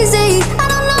crazy. I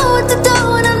don't know what to do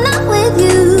when I'm not with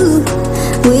you.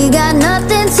 We got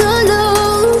nothing to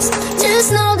lose.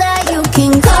 Just know that you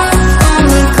can call on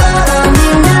me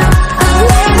now. I'll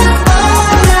wait up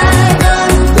all night.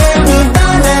 Don't let me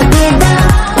down.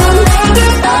 We'll make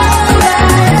it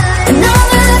alright. And no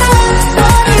matter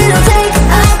what it'll take,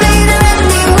 I'll be there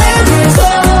anyway. Just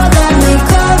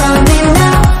call on me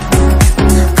now.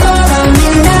 Call on me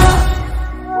now.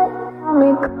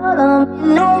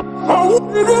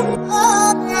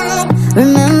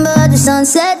 Remember the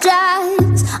sunset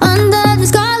drives under the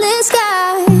scarlet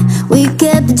sky. We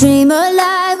kept the dream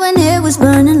alive when it was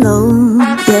burning low.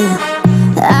 Yeah,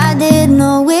 I didn't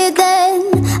know it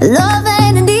then. Love ain't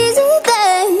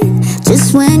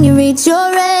reach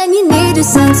your end, you need a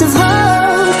sense of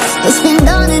hope. It's been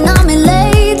dawning on me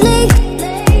lately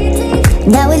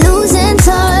that we're losing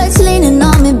touch, leaning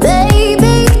on me,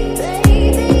 baby.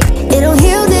 It'll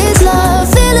heal this love,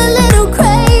 feel a little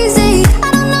crazy.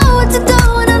 I don't know what to do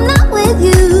when I'm not with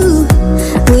you.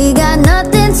 We got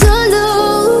nothing to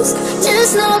lose.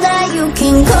 Just know that you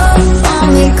can call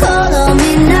on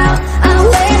me now. I'll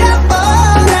wait up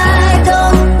all night.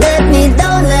 Don't let me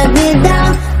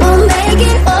down. We'll make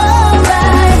it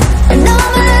alright. And no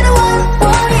matter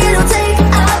what it'll take,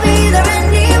 I'll be there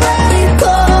anyway.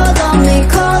 Call on me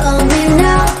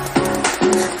now.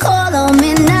 Call on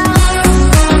me now.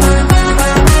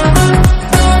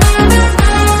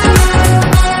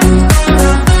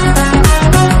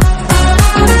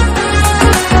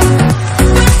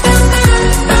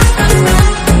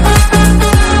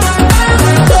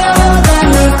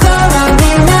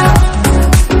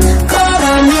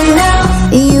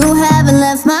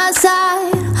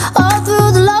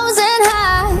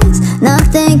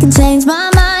 Can change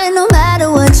my mind no matter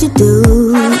what you do,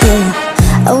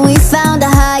 yeah. We found a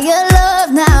higher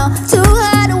love now, too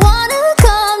high to wanna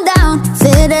come down. If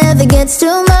it ever gets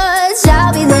too much,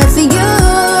 I'll be there for you.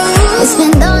 It's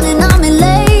been dawning on me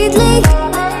lately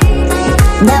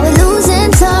that we're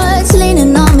losing touch,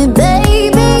 leaning on me,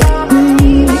 baby.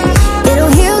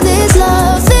 It'll heal this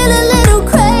love, feel a little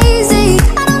crazy.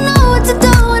 I don't know what to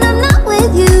do when I'm not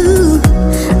with you.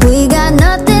 We got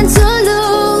nothing to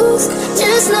lose.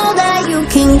 Just know that you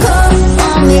can call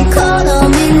on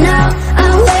me now.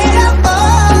 I'll wait up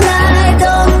all night.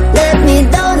 Don't let me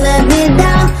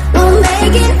down. We'll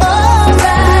make it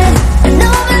alright. And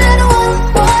no matter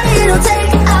what it'll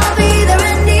take, I'll be there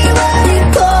anyway.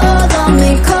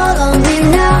 Call on me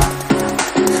now.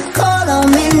 Call on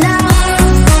me now.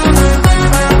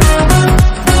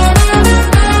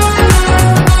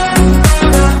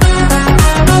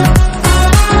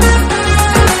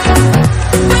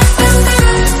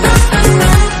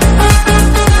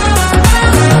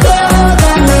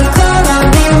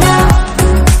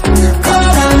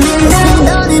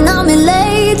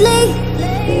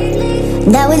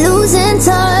 That we're losing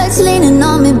touch, leaning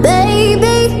on me,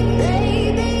 baby.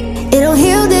 It'll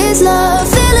heal this love,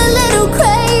 feel a little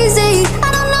crazy. I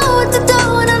don't know what to do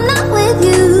when I'm not with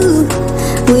you.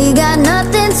 We got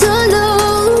nothing to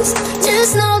lose.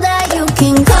 Just know that you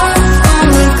can call on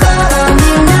me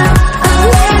now. I'll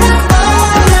wait up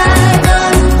all night.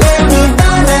 Don't let me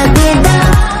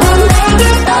down. We'll make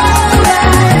it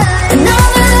alright. And no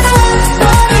matter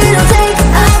what it'll take,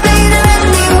 I'll be there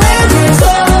anyway. Just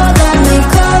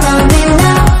call on me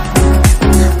now.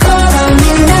 Call on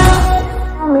me now.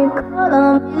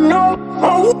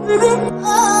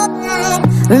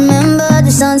 Remember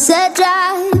the sunset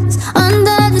drives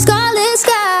under the scarlet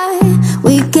sky.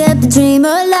 We kept the dream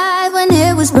alive when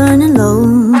it was burning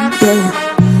low, yeah.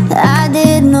 I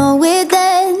didn't know it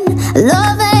then.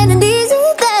 Love ain't an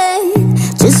easy thing.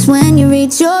 Just when you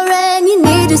reach your end, you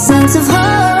need a sense of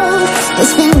hope.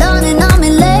 It's been dawning on me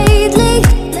lately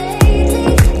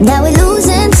that we're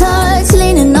losing touch,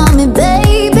 leaning on me,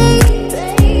 baby.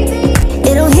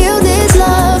 It'll heal this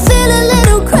love, feel a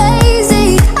little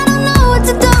crazy. I don't know what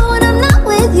to do when I'm not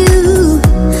with you.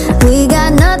 We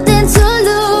got nothing to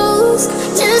lose.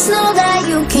 Just know that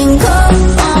you can call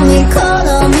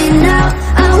on me now.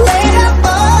 I'll wait up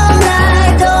all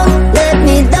night. Don't let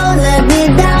me down.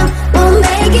 We'll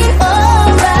make it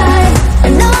alright.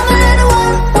 And no matter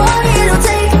what it'll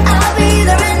take, I'll be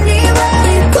there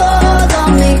anyway. Call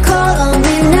on me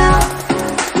now.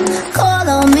 Call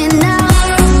on me now.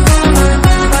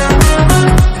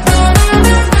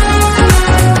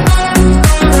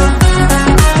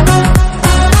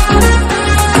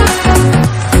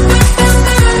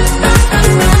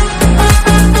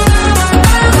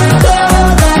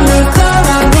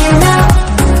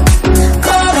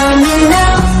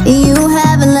 You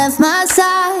haven't left my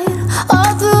side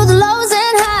all through the lows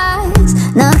and highs.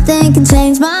 Nothing can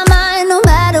change my mind no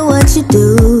matter what you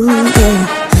do, yeah.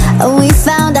 We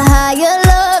found a higher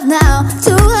love now,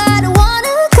 too high to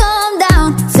wanna come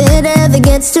down. If it ever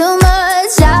gets too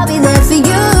much, I'll be there for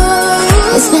you.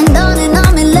 It's been dawning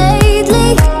on me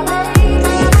lately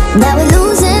that we're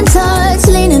losing touch,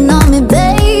 leaning on me,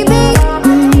 baby.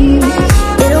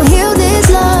 It'll heal this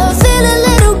love, feel a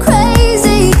little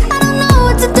crazy. I don't know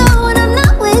what to do when I'm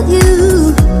not with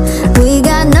you. We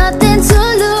got nothing to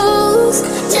lose.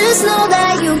 Just know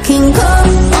that you can call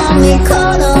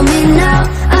on me now.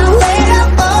 I'll wait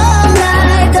up all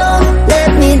night. Don't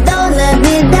let me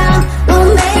down.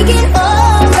 We'll make it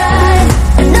alright.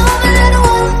 And no matter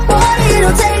what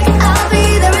it'll take, I'll be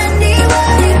there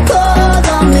anyway. Call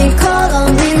on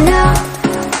me now.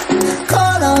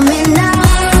 Call on me now.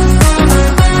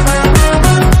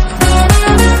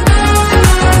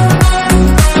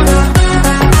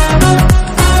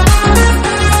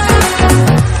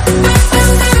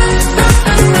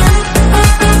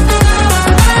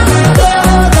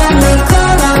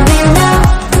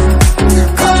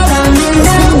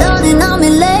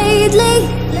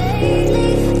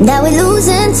 that we're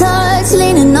losing touch,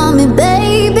 leaning on me,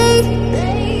 baby.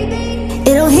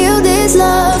 It'll heal this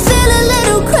love. Feel a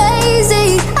little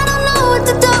crazy. I don't know what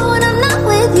to do when I'm not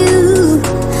with you.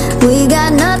 We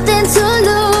got nothing to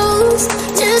lose.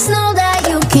 Just know that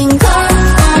you can call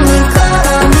on me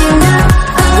now.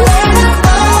 I'll wait up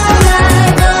all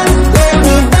night. Don't let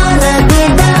me down, let me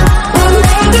down. We'll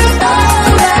make it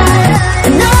alright.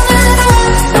 And no matter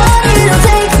what it'll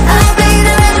take, I'll be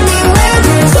there anyway.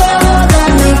 Just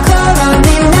call on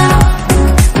me now.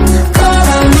 Call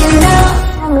on me now.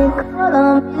 Call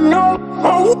on me now.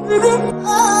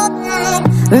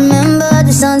 Remember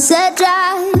the sunset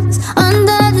drives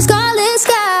under the scarlet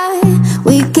sky.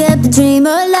 We kept the dream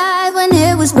alive when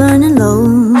it was burning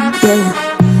low. Yeah,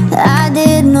 I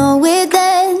didn't know it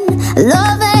then.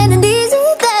 Love ain't an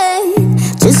easy thing.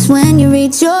 Just when you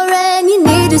reach your end, you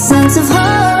need a sense of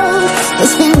hope.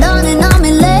 It's been dawning on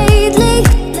me lately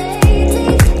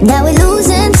that we're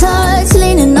losing touch,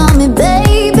 leaning on me,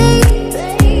 baby.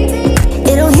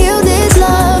 It'll heal this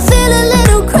love. Feel a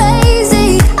little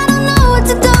crazy. I don't know what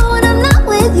to do when I'm not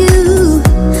with you.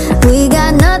 We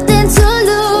got nothing to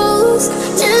lose.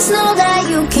 Just know that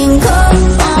you can call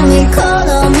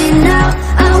on me now.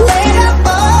 I'll wait up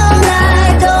all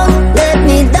night. Don't let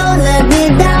me down.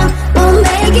 We'll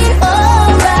make it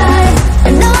alright.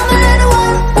 And no matter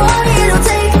what it'll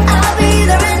take, I'll be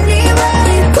there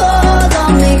anyway. Call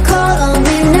on me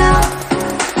now.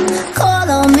 Call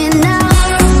on me now.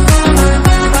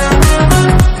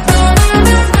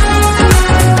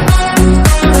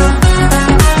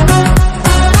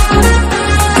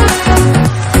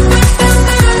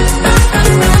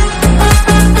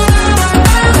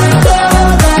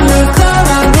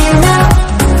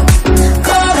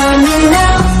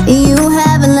 You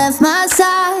haven't left my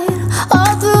side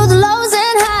all through the lows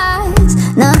and highs.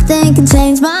 Nothing can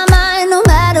change my mind no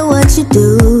matter what you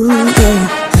do.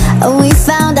 Yeah. We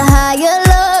found a higher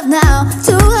love now.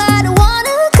 Too high to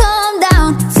wanna come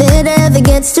down. If it ever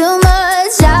gets too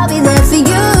much, I'll be there for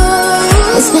you.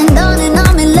 It's been dawning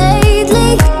on me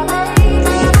lately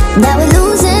that we're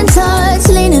losing touch,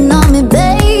 leaning on me,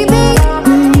 baby.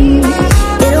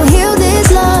 It'll heal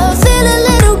this love. Feel a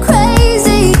little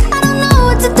crazy. I don't know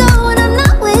what to do when I'm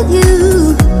not with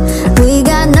you. We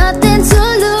got nothing to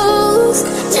lose.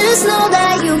 Just know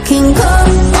that you can call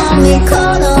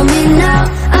on me now.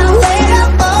 I'll wait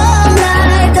up all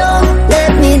night. Don't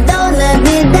let me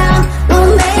down.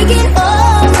 We'll make it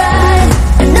alright.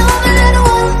 And no matter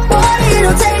what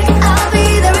it'll take, I'll be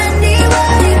there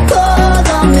anyway.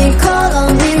 Call on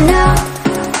me now.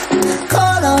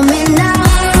 Call on me now.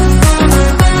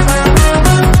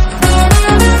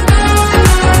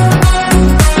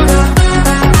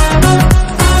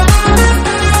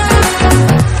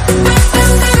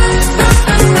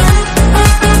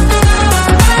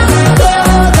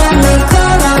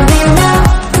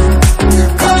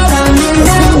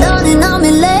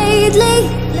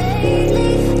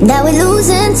 That we're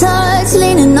losing touch,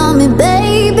 leaning on me,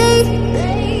 baby.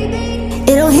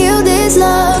 It'll heal this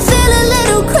love. Feel a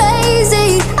little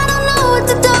crazy. I don't know what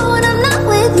to do when I'm not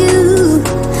with you.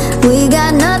 We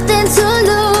got nothing to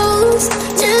lose.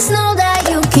 Just know that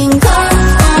you can call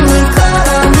on me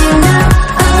now.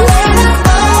 I'll wait up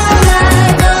all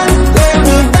night. Don't let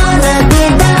me down.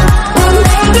 We'll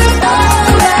make it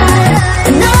alright.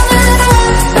 And no matter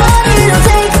what it'll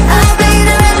take, I'll be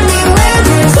there anyway.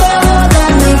 Just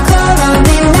call on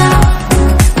me now.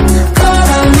 Call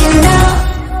on me now.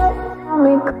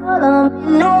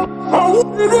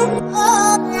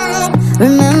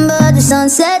 Remember the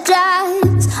sunset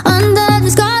drives under the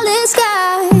scarlet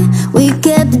sky. We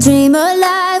kept the dream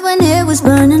alive when it was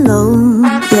burning low.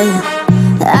 Yeah,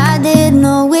 I didn't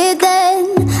know it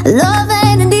then. Love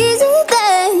ain't an easy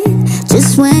thing.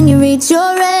 Just when you reach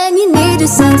your end, you need a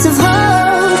sense of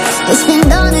hope. It's been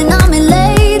dawning on me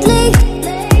lately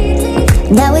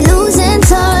that we're losing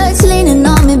touch, leaning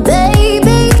on me,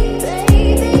 baby.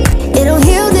 It'll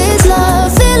heal this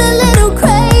love. Feel a little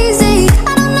crazy.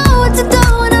 I don't know what to do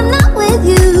when I'm not with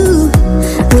you.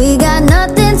 We got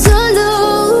nothing to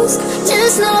lose.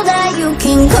 Just know that you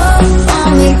can call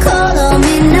on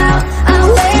me now. I'll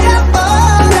wait up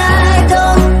all night.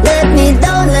 Don't let me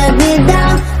down.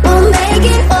 We'll make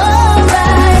it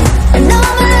alright. And no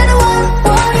matter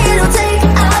what it'll take,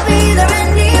 I'll be there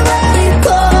anyway.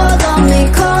 Call on me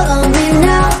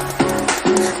now.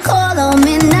 Call on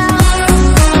me now.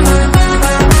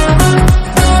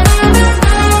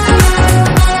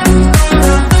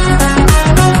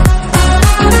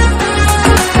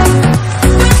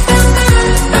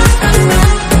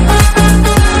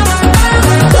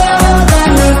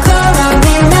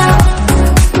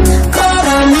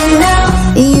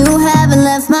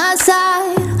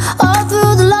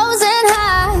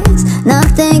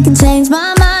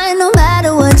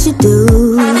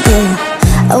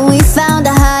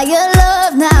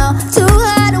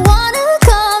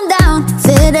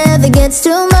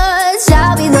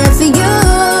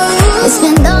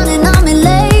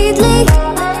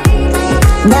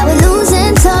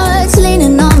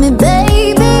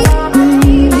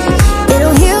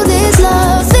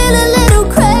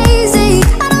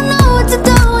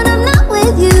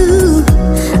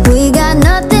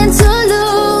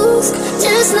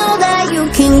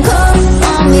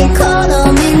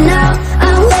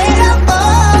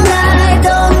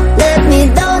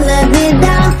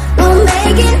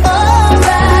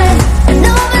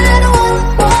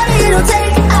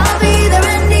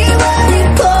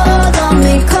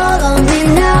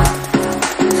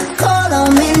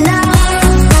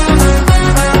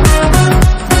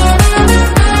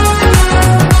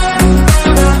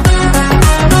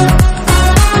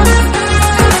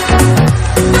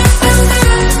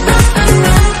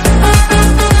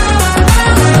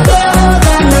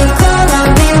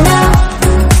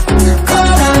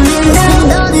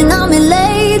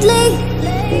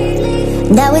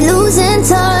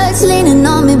 losing touch, leaning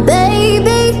on me,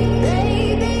 baby.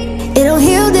 It'll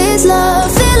heal this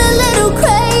love. Feel a little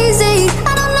crazy.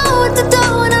 I don't know what to do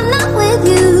when I'm not with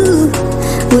you.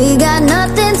 We got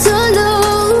nothing to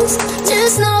lose.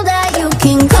 Just know that you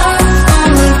can call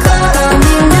on me, call on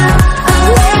me now.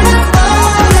 I'll wait up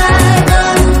all night.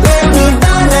 Don't let me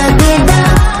down, let me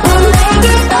down. We'll make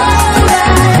it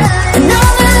alright. And no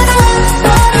matter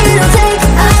what it'll take,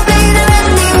 I'll be there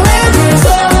anyway. Just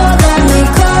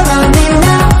call on me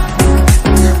now.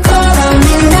 Call on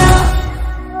me now.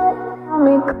 Call on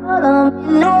me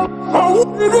now.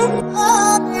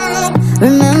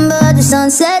 Remember the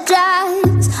sunset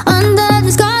drives under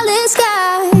the scarlet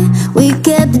sky. We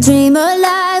kept the dream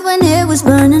alive when it was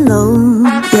burning low.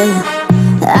 Yeah,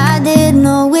 I didn't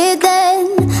know it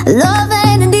then. Love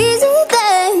ain't an easy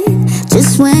thing.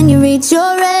 Just when you reach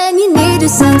your end, you need a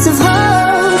sense of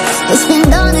hope. It's been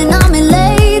dawning on me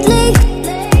lately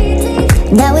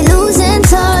that we're losing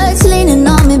touch, leaning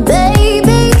on me,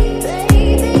 baby.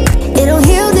 It'll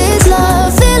heal this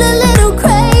love. Feel a little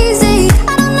crazy.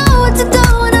 I don't know what to do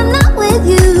when I'm not with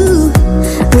you.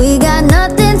 We got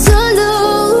nothing to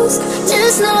lose.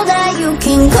 Just know that you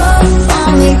can call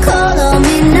on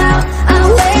me now.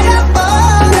 I'll wait up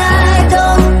all night.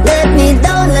 Don't let me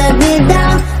down.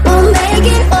 We'll make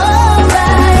it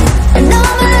alright. And no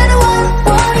matter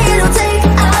what it'll take,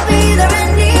 I'll be there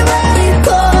anyway.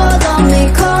 Call on me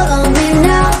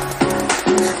now.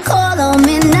 Call on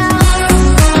me now.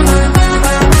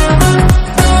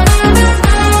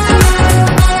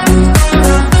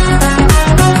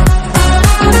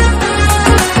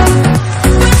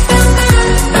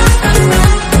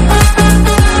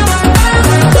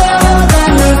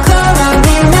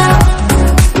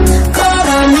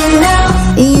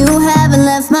 You haven't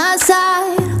left my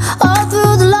side all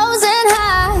through the lows and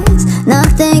highs.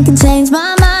 Nothing can change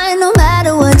my mind no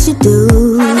matter what you do.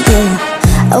 Yeah.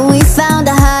 We found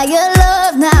a higher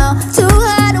love now. Too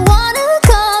high to wanna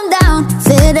come down. If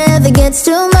it ever gets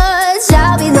too much,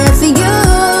 I'll be there for you.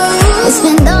 It's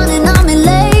been dawning on me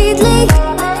lately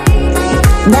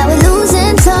that we're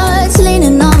losing touch,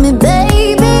 leaning on me,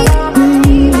 baby.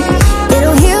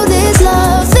 It'll heal this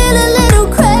love. Feel a little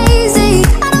crazy.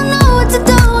 I don't know what to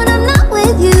do when I'm not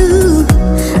with you.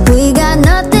 We got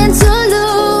nothing to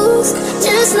lose.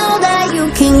 Just know that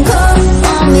you can call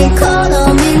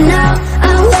on me now.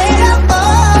 I'll wait up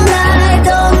all night.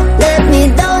 Don't let me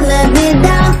down.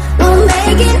 We'll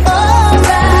make it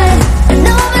alright. And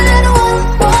no matter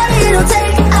what it'll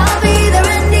take, I'll be there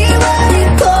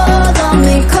anyway. Call on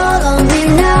me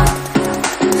now.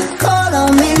 Call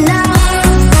on me now.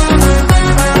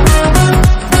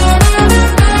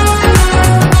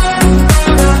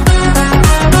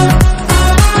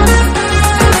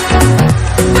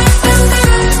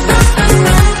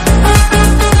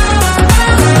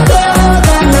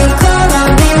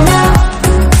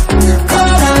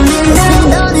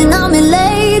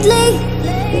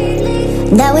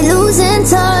 That we're losing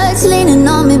touch, leaning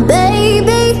on me,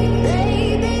 baby.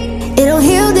 It'll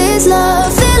heal this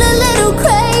love. Feel a little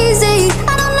crazy.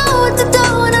 I don't know what to do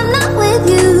when I'm not with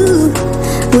you.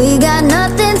 We got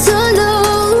nothing to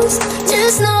lose.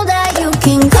 Just know that you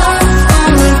can call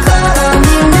on me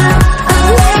now.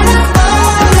 I'll wait up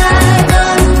all night.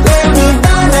 Don't let me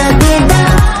down.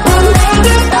 We'll make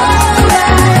it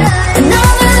alright. And no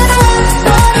matter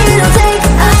what it'll take,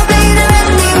 I'll be there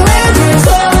anyway. Just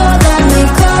call on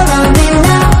me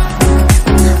now.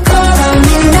 Call on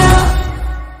me now.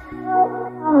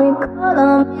 Call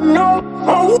on me.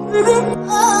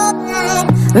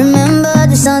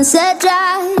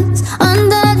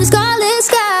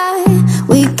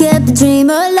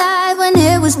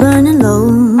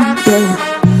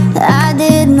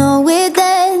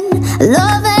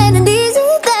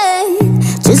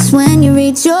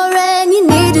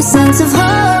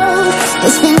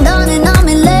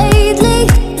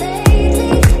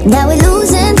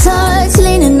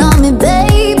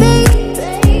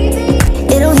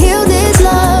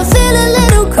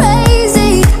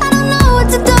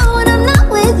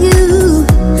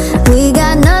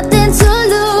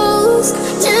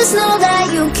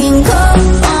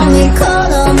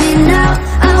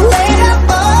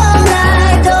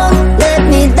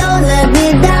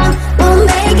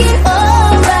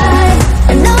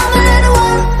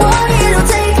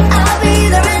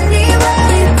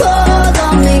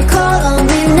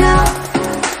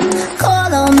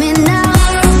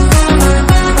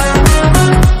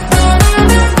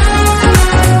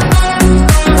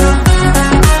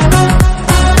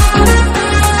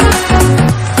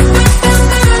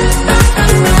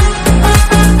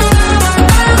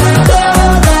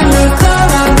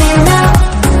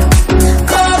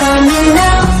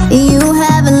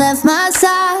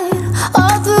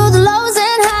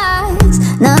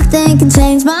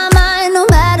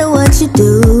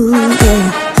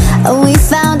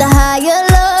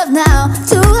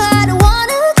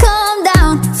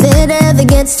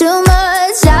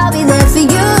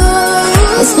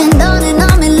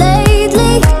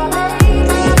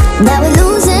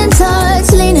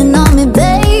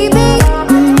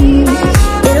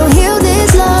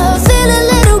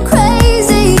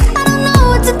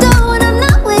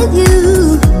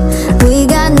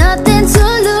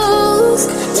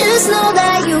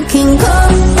 that you can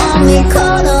call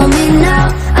on me now.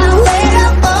 I wait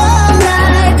up all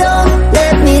night, don't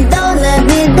let me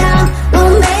down.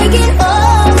 We'll make it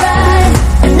alright.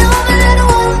 And no matter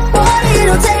what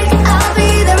it'll take, I'll be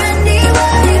there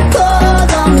anyway. Call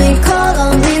on me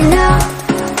now.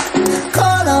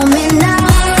 Call on me now.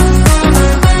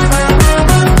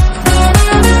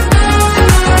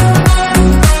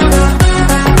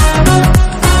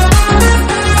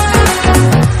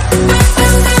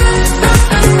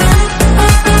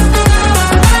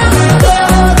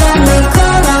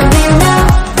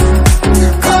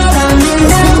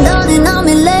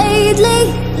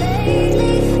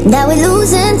 Now we're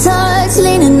losing touch,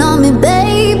 leaning on me,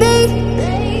 baby.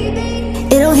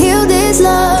 It'll heal this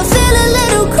love, feel a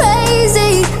little crazy.